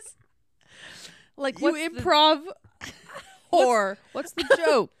is. Like, You what's the- improv whore. What's the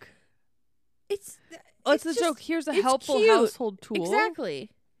joke? What's the just- joke? Here's a it's helpful cute. household tool.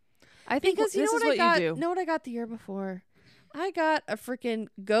 Exactly. I think Because you this know is what what I got? you do. Know what I got the year before? I got a freaking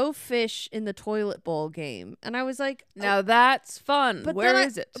go fish in the toilet bowl game, and I was like, Now that's fun. But Where then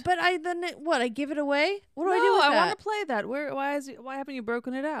is it? But I I give it away? What do no, I do with I that? want to play that. Why haven't you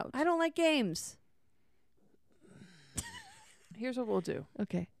broken it out? I don't like games. Here's what we'll do.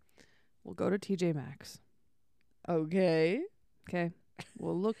 Okay. We'll go to TJ Maxx. Okay. Okay.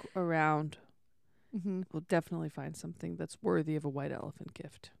 We'll look around. Mm-hmm. We'll definitely find something that's worthy of a white elephant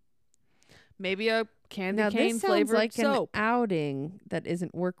gift. Maybe a candy Now cane this sounds flavored like soap. an outing that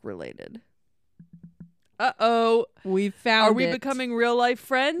isn't work related. Uh-oh. We found Are we becoming real life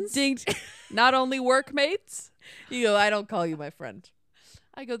friends? Ding. Not only workmates? You go, I don't call you my friend.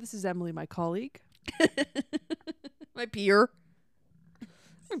 I go, this is Emily, my colleague. My peer.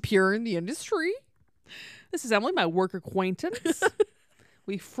 I'm peer in the industry. This is Emily, my work acquaintance.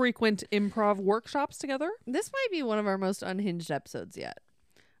 We frequent improv workshops together. This might be one of our most unhinged episodes yet.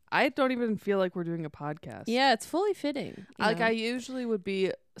 I don't even feel like we're doing a podcast. Yeah, it's fully fitting. I usually would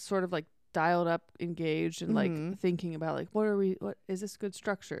be sort of like dialed up, engaged, and Mhm. like thinking about like, what is this good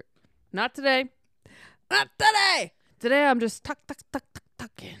structure? Not today. Not today. Today I'm just tuck.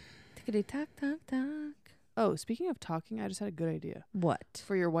 Tickety tock tock tock. Oh, speaking of talking, I just had a good idea What?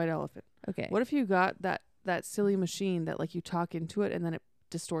 for your white elephant. Okay. What if you got that silly machine that like you talk into it and then it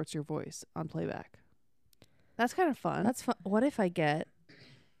distorts your voice on playback? That's kind of fun. That's fun. What if I get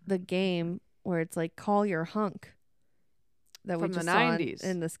the game where it's like call your hunk that we From the just saw 90s.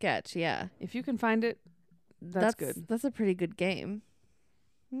 in the sketch? Yeah, If you can find it, that's good. That's a pretty good game.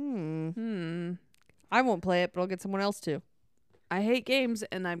 I won't play it, but I'll get someone else to. I hate games,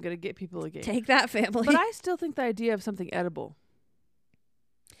 and I'm gonna get people a game. Take that, family. But I still think the idea of something edible.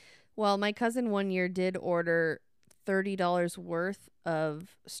 Well, my cousin one year did order $30 worth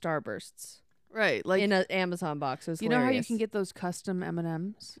of Starbursts Right, like in an Amazon box. It was you know how you hilarious. can get those custom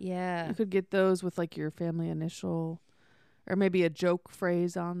M&Ms? Yeah, You could get those with like your family initial or maybe a joke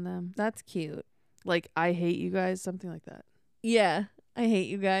phrase on them. that's cute. Like I hate you guys, something like that. Yeah, I hate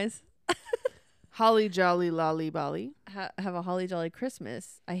you guys. Holly jolly lolly bolly. Have a holly jolly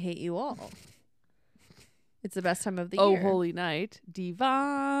Christmas. I hate you all. It's the best time of the Oh, year. holy night.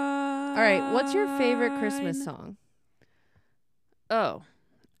 Divine. All right, what's your favorite Christmas song? Oh.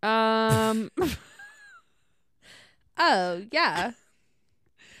 Oh, yeah.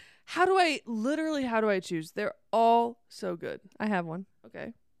 How do I choose? They're all so good. I have one.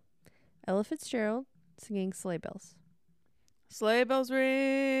 Okay. Ella Fitzgerald singing Sleigh Bells. Sleigh bells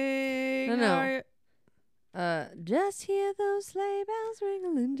ring. No, no. Are Just hear those sleigh bells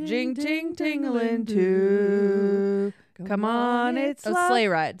ringling, Jing ting tingling too. Come on, it's oh, love. sleigh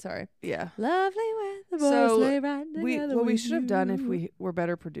ride. Sorry, Yeah. lovely when the boys So, sleigh ride What together we with should have done if you. we were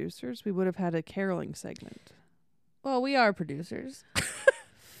better producers, we would have had a caroling segment. Well, we are producers.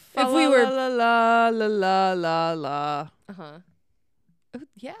 Fa If we la were, la la la la la la.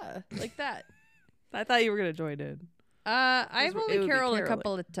 yeah, like that. I thought you were gonna join in. I've it only would be caroled a caroling.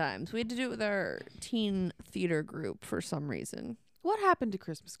 couple of times. We had to do it with our teen theater group for some reason. What happened to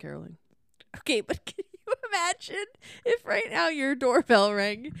Christmas caroling? Okay, but can you imagine if right now your doorbell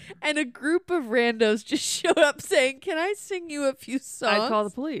rang and a group of randos just showed up saying, "Can I sing you a few songs?" I'd call the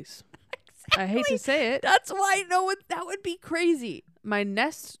police. I hate to say it. That's why no one. That would be crazy. My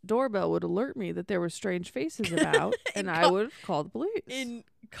Nest doorbell would alert me that there were strange faces about, and I call- would call the police. In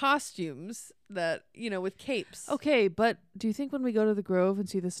costumes that, with capes. Okay, but do you think when we go to the Grove and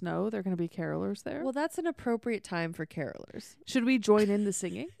see the snow, there are going to be carolers there? Well, that's an appropriate time for carolers. Should we join in the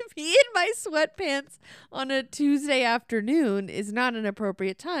singing? Me in my sweatpants on a Tuesday afternoon is not an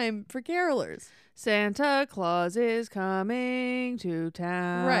appropriate time for carolers. Santa Claus is coming to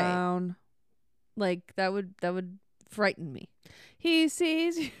town. Like that would frighten me. He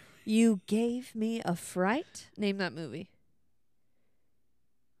sees you. You gave me a fright. Name that movie.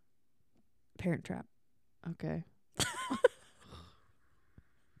 Parent Trap. Okay.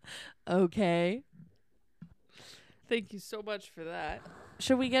 Okay. Thank you so much for that.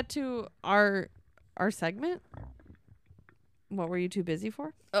 Should we get to our segment? What were you too busy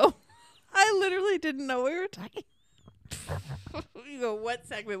for? Oh, I literally didn't know we were talking. You go, what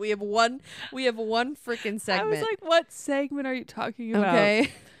segment? We have one freaking segment. I was like, what segment are you talking about?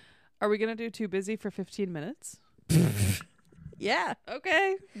 okay. Are we going to do Too Busy for 15 minutes? Yeah.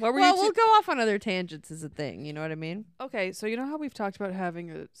 Okay. What were Well, you we'll go off on other tangents as a thing. You know what I mean? Okay, so you know how we've talked about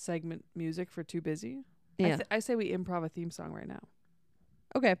having a segment music for Too Busy? Yeah. I say we improv a theme song right now.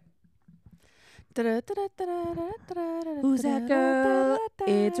 Okay. Who's that girl?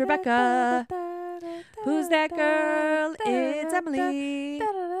 It's Rebecca. Who's that girl? It's Emily.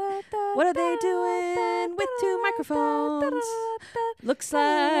 What are they doing with two microphones? Looks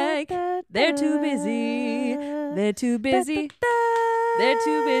like they're too busy. They're too busy. They're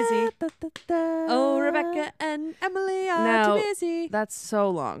too busy. Oh, Rebecca and Emily are Now, too busy. That's so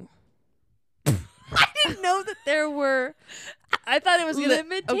long. I didn't know that there were I thought it was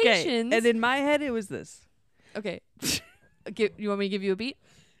limitations. Okay, and in my head it was this. Okay. You want me to give you a beat?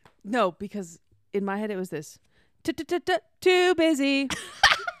 No, because in my head it was this. Too busy.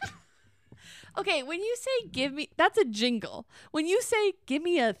 Okay, when you say give me, that's a jingle. When you say give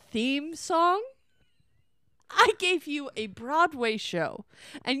me a theme song, I gave you a Broadway show.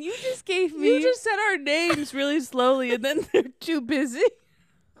 And you just gave me. You just said our names really slowly and then they're too busy.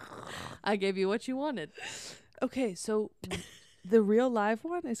 I gave you what you wanted. Okay, so the real live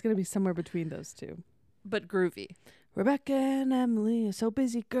one is going to be somewhere between those two. But groovy. Rebecca and Emily are so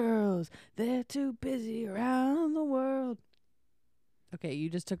busy girls. They're too busy around the world. Okay, you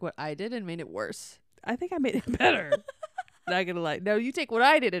just took what I did and made it worse. I think I made it better. Not gonna lie. No, you take what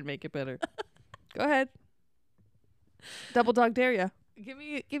I did and make it better. Go ahead. Double dog dare ya. Give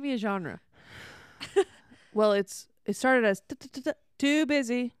me a genre. Well, it started as too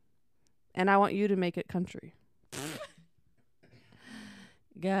busy, and I want you to make it country.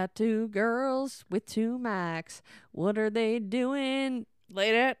 Got two girls with two mics. What are they doing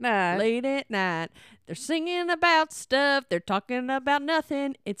Late at night. late at night? They're singing about stuff. They're talking about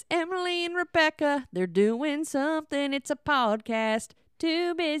nothing. It's Emily and Rebecca. They're doing something. It's a podcast.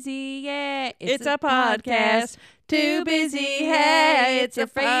 Too busy, yeah. It's a podcast. Too busy, hey. It's your a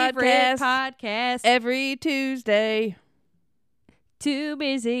favorite podcast. Every Tuesday. Too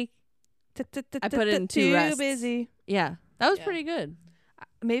busy. I put it in two Too rests. busy. Yeah, that was Yeah. pretty good.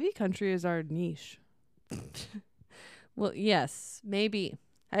 Maybe country is our niche. Well, yes, maybe.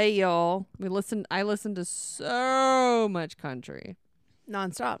 Hey, y'all. I listened to so much country.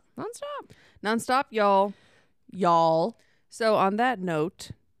 Nonstop. Nonstop. Nonstop, y'all. Y'all. So on that note,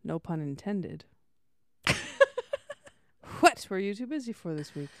 no pun intended. What were you too busy for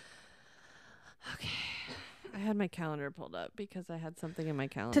this week? Okay. I had my calendar pulled up because I had something in my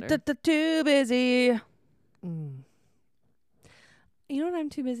calendar. Too busy. Mm. You know what I'm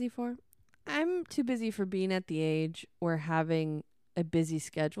too busy for? I'm too busy for being at the age where having a busy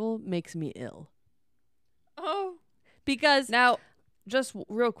schedule makes me ill. Oh. Because Now, just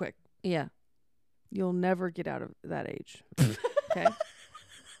real quick, yeah. you'll never get out of that age. Okay?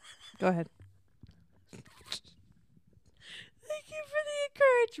 Go ahead. Thank you for the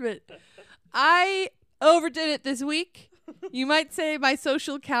encouragement. I overdid it this week. You might say my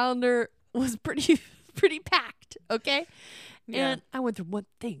social calendar was pretty packed, okay? Yeah. And I went from one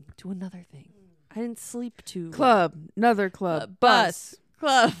thing to another thing. I didn't sleep too well. Club, another club, Bus,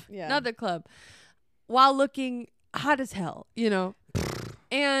 club, Yeah. another club, while looking hot as hell,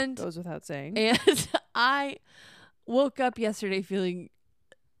 And Goes without saying. and I woke up yesterday feeling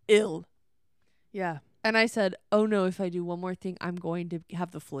ill. Yeah. And I said, oh no, if I do one more thing, I'm going to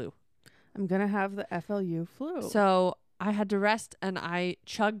have the flu. I'm going to have the FLU flu. So I had to rest, and I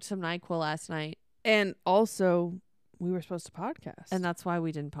chugged some NyQuil last night. And also, we were supposed to podcast. And that's why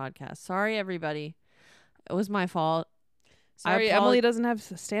we didn't podcast. Sorry, everybody. It was my fault. Sorry, Emily doesn't have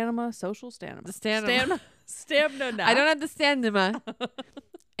stamina, social stamina. The stamina. Stamina. I don't have the stamina.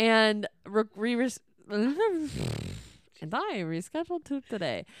 And and I rescheduled to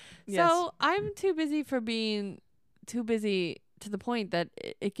today. Yes. So I'm too busy for being too busy to the point that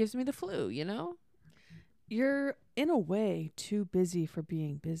it gives me the flu, you know? You're, in a way, too busy for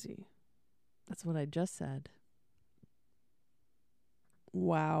being busy. That's what I just said.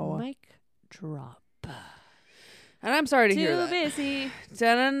 Wow. Mic drop. And I'm sorry to hear Too that. busy.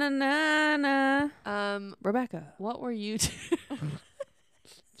 Da-na-na-na-na. Rebecca. What were you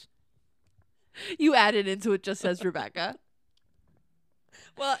You added into it just says Rebecca.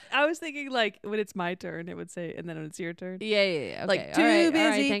 Well, I was thinking like when it's my turn, it would say, and then when it's your turn. Yeah. Okay. Like, All right, too all right.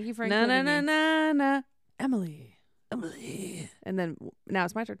 busy. Thank you for Na including na na me. na na. Emily. And then now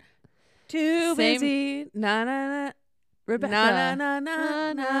it's my turn. Too Same- busy. Na na na. Rebecca. Na na na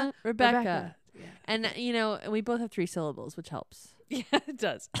na na. Rebecca. Yeah. And, we both have 3 syllables, which helps. Yeah, it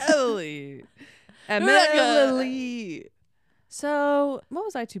does. Emily. Rebecca. Emily. So, what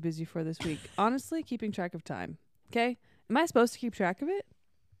was I too busy for this week? Honestly, keeping track of time. Okay? Am I supposed to keep track of it?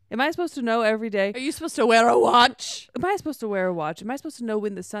 Am I supposed to know every day? Are you supposed to wear a watch? Am I supposed to wear a watch? Am I supposed to know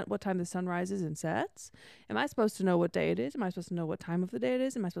what time the sun rises and sets? Am I supposed to know what day it is? Am I supposed to know what time of the day it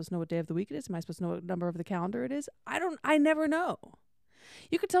is? Am I supposed to know what day of the week it is? Am I supposed to know what number of the calendar it is? I never know.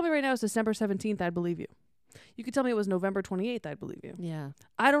 You could tell me right now it's December 17th, I'd believe you. You could tell me it was November 28th, I'd believe you. Yeah.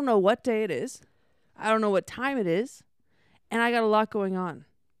 I don't know what day it is. I don't know what time it is. And I got a lot going on.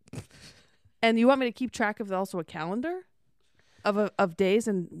 And you want me to keep track of also a calendar? Of days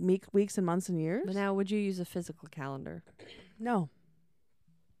and weeks and months and years? But now, would you use a physical calendar? No.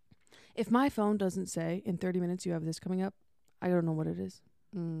 If my phone doesn't say in 30 minutes you have this coming up, I don't know what it is.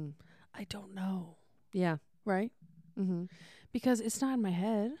 I don't know. Yeah. Right? Mm-hmm. Because it's not in my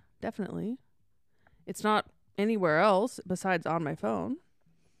head, definitely. It's not anywhere else besides on my phone.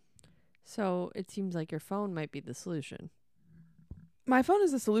 So it seems like your phone might be the solution. My phone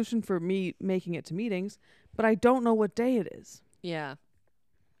is the solution for me making it to meetings, but I don't know what day it is. Yeah.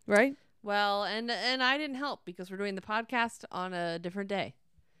 Right? Well, and I didn't help because we're doing the podcast on a different day.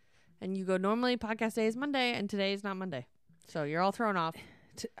 And you go, normally podcast day is Monday, and today is not Monday. So you're all thrown off.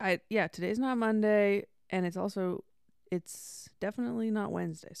 Today's not Monday, and it's definitely not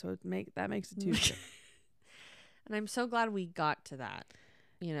Wednesday. So that makes it Tuesday. And I'm so glad we got to that.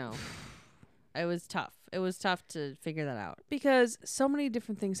 You know, it was tough. It was tough to figure that out. Because so many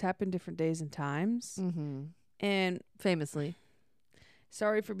different things happen different days and times. Mm-hmm. And Famously.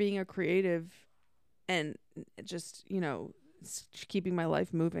 sorry for being a creative and just, keeping my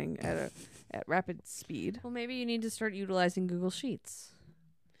life moving at rapid speed. Well, maybe you need to start utilizing Google Sheets.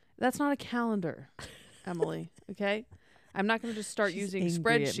 That's not a calendar, Emily. Okay? I'm not going to just start She's using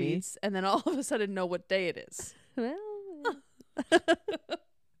angry at me. spreadsheets and then all of a sudden know what day it is. Well,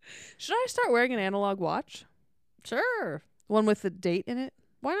 Should I start wearing an analog watch? sure. One with the date in it?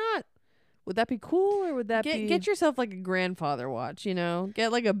 Why not? Would that be cool or would that be... Get yourself like a grandfather watch,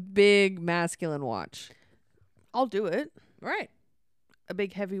 Get like a big masculine watch. I'll do it. Right. A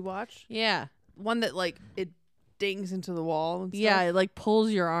big heavy watch. Yeah. One that it dings into the wall and stuff. Yeah, it like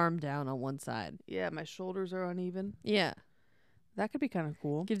pulls your arm down on one side. Yeah, my shoulders are uneven. Yeah. That could be kind of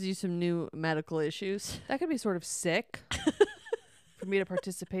cool. Gives you some new medical issues. That could be sort of sick for me to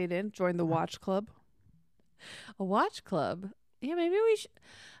participate in. Join the watch club. A watch club? Yeah, maybe we should.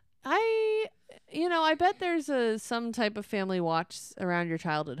 I bet there's some type of family watch around your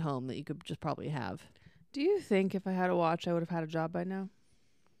childhood home that you could just probably have. Do you think if I had a watch, I would have had a job by now?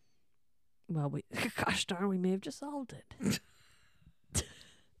 Well, gosh darn, we may have just solved it.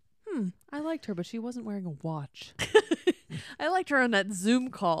 I liked her, but she wasn't wearing a watch. I liked her on that Zoom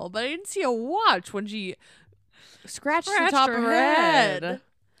call, but I didn't see a watch when she scratched the Scratched top her of her head.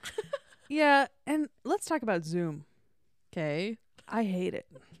 Yeah, and let's talk about Zoom. Okay. I hate it.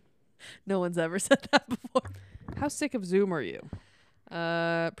 No one's ever said that before. How sick of Zoom are you?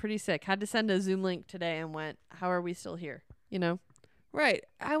 Pretty sick. Had to send a Zoom link today and went, how are we still here? Right.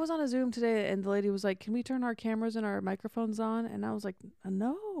 I was on a Zoom today and the lady was like, can we turn our cameras and our microphones on? And I was like,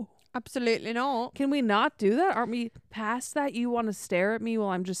 no. Absolutely not. Can we not do that? Aren't we past that? You want to stare at me while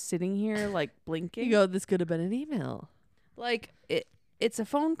I'm just sitting here blinking? You go, this could have been an email. It's a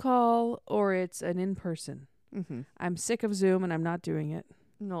phone call or it's an in-person. Mm-hmm. I'm sick of Zoom and I'm not doing it.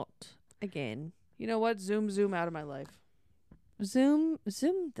 Not again. You know what? Zoom out of my life. Zoom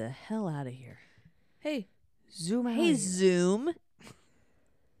the hell out of here. Hey, Zoom out. Hey, Zoom.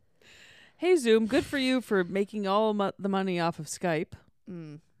 Hey, Zoom. Good for you for making all the money off of Skype.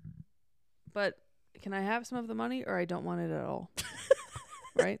 But can I have some of the money or I don't want it at all?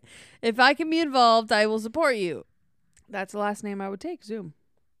 Right? If I can be involved, I will support you. That's the last name I would take, Zoom.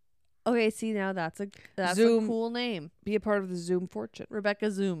 Okay, see, now that's a Zoom. cool name. Be a part of the Zoom fortune.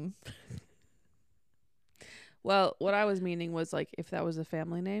 Rebecca Zoom. Well, what I was meaning was if that was a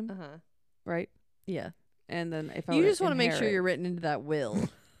family name, Uh-huh. right? Yeah. And then if I You were just want to make sure inherit- you're written into that will.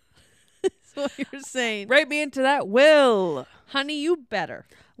 That's what you're saying. write me into that will. Honey, you better.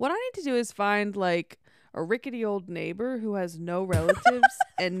 What I need to do is find like a rickety old neighbor who has no relatives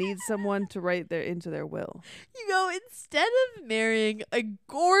and needs someone to write into their will. You go, instead of marrying a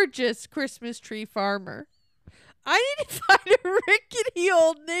gorgeous Christmas tree farmer, I need to find a rickety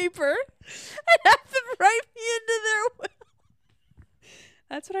old neighbor and have them write me into their will.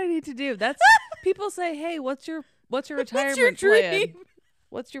 That's what I need to do. That's people say, "Hey, what's your retirement What's your plan? dream?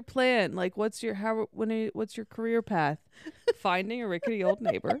 What's your plan? Like, what's your what's your career path?" Finding a rickety old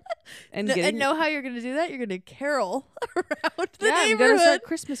neighbor and getting And know how you're going to do that? You're going to carol around the yeah, I'm neighborhood. gonna start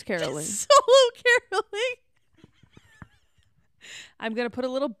Christmas caroling. Solo caroling. I'm gonna put a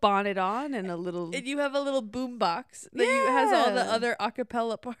little bonnet on and a little And you have a little boom box that has all the Yeah. other a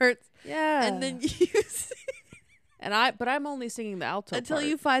cappella parts. yeah, And then you but I'm only singing the alto until part.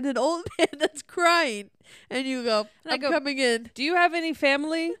 you find an old man that's crying and you go, And I I'm go, coming in. Do you have any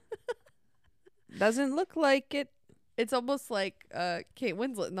family? Doesn't look like it. It's almost like Kate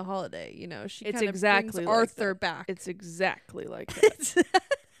Winslet in The Holiday, you know. She It's kind of exactly brings like Arthur back. It's exactly like that.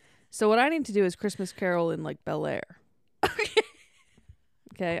 So what I need to do is Christmas Carol in like Bel Air. Okay.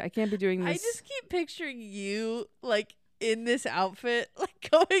 Okay, I can't be doing this. I just keep picturing you like in this outfit, like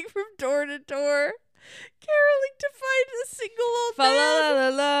going from door to door, caroling to find a single old Fa la man. la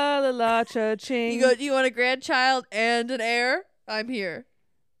la la la cha-ching. You go, do you want a grandchild and an heir? I'm here.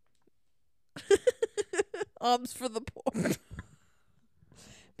 Alms for the poor.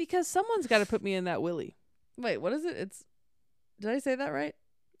 Because someone's got to put me in that willy. Wait, what is it? Did I say that right?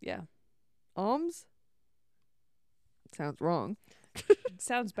 Yeah, Alms? Sounds wrong. it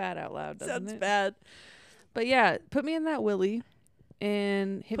sounds bad out loud, doesn't Sounds it? bad. But yeah, put me in that willy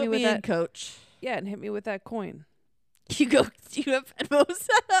and hit Put me with me that. in, coach. Yeah, and hit me with that coin. You go, do you have Venmo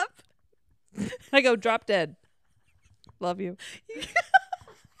set up? I go drop dead. Love you.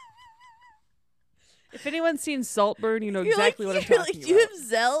 If anyone's seen Saltburn, you know You're exactly like, what I'm you're talking like, about. do you have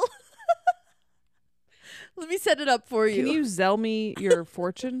Zelle? Let me set it up for you. Can you Zell me your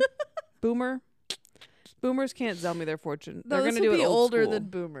fortune, Boomer? Boomers can't Zell me their fortune. No, They're this going to would do it be old older school. than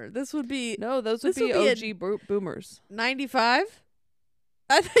Boomer. This would be No, those would this be would be OG boomers. 95.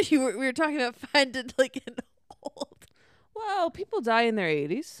 I thought we were talking about finding like an old. Well, people die in their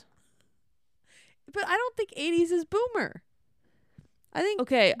 80s. But I don't think 80s is Boomer. I think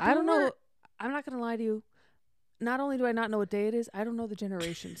Okay, I don't know. Boomer- I'm not going to lie to you. Not only do I not know what day it is, I don't know the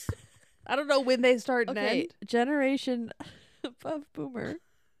generations. I don't know when they start and okay, end. generation above Boomer.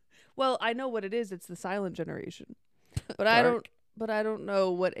 Well, I know what it is. It's the silent generation. But I don't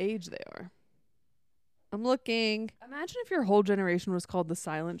know what age they are. I'm looking. Imagine if your whole generation was called the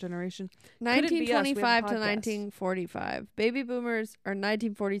silent generation. Could it be us? We have a 1925 to podcast. 1945. Baby boomers are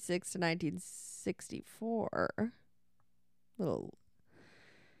 1946 to 1964. Little.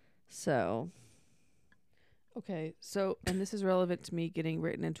 So, Okay, so and this is relevant to me getting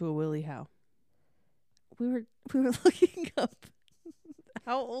written into a willy how. we were looking up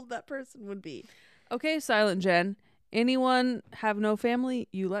how old that person would be. Okay, Silent Jen. Anyone have no family?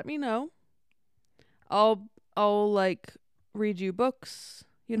 You let me know. I'll like read you books.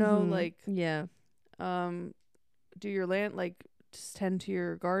 You know, Mhm. like Yeah. do your land, like just tend to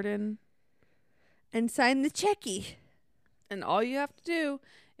your garden, And sign the checky. and all you have to do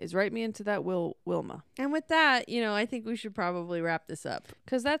is write me into that Wilma, And with that, I think we should probably wrap this up.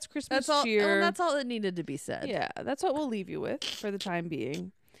 because that's Christmas That's all. cheer. And that's all that needed to be said. Yeah, that's what we'll leave you with for the time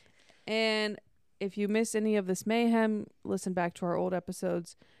being. And if you miss any of this mayhem, listen back to our old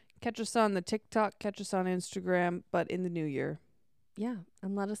episodes. Catch us on the TikTok, catch us on Instagram, but in the new year. Yeah.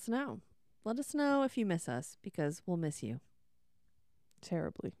 And let us know. Let us know if you miss us, because we'll miss you.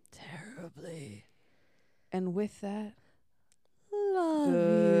 Terribly. Terribly. And with that, Love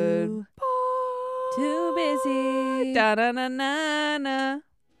good. you. Too busy. Da na na na na.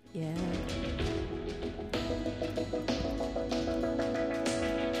 Yeah.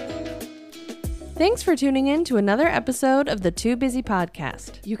 Thanks for tuning in to another episode of the Too Busy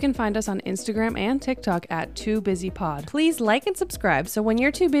Podcast. You can find us on Instagram and TikTok at Too Busy Pod. Please like and subscribe so when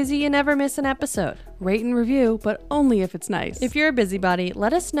you're too busy, you never miss an episode. Rate and review, but only if it's nice. If you're a busybody,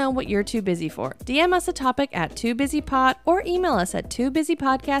 let us know what you're too busy for. DM us a topic at TooBusyPod or email us at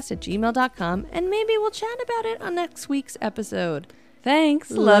toobusypodcast@gmail.com, and maybe we'll chat about it on next week's episode. Thanks.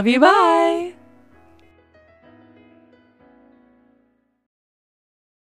 Love you. Bye.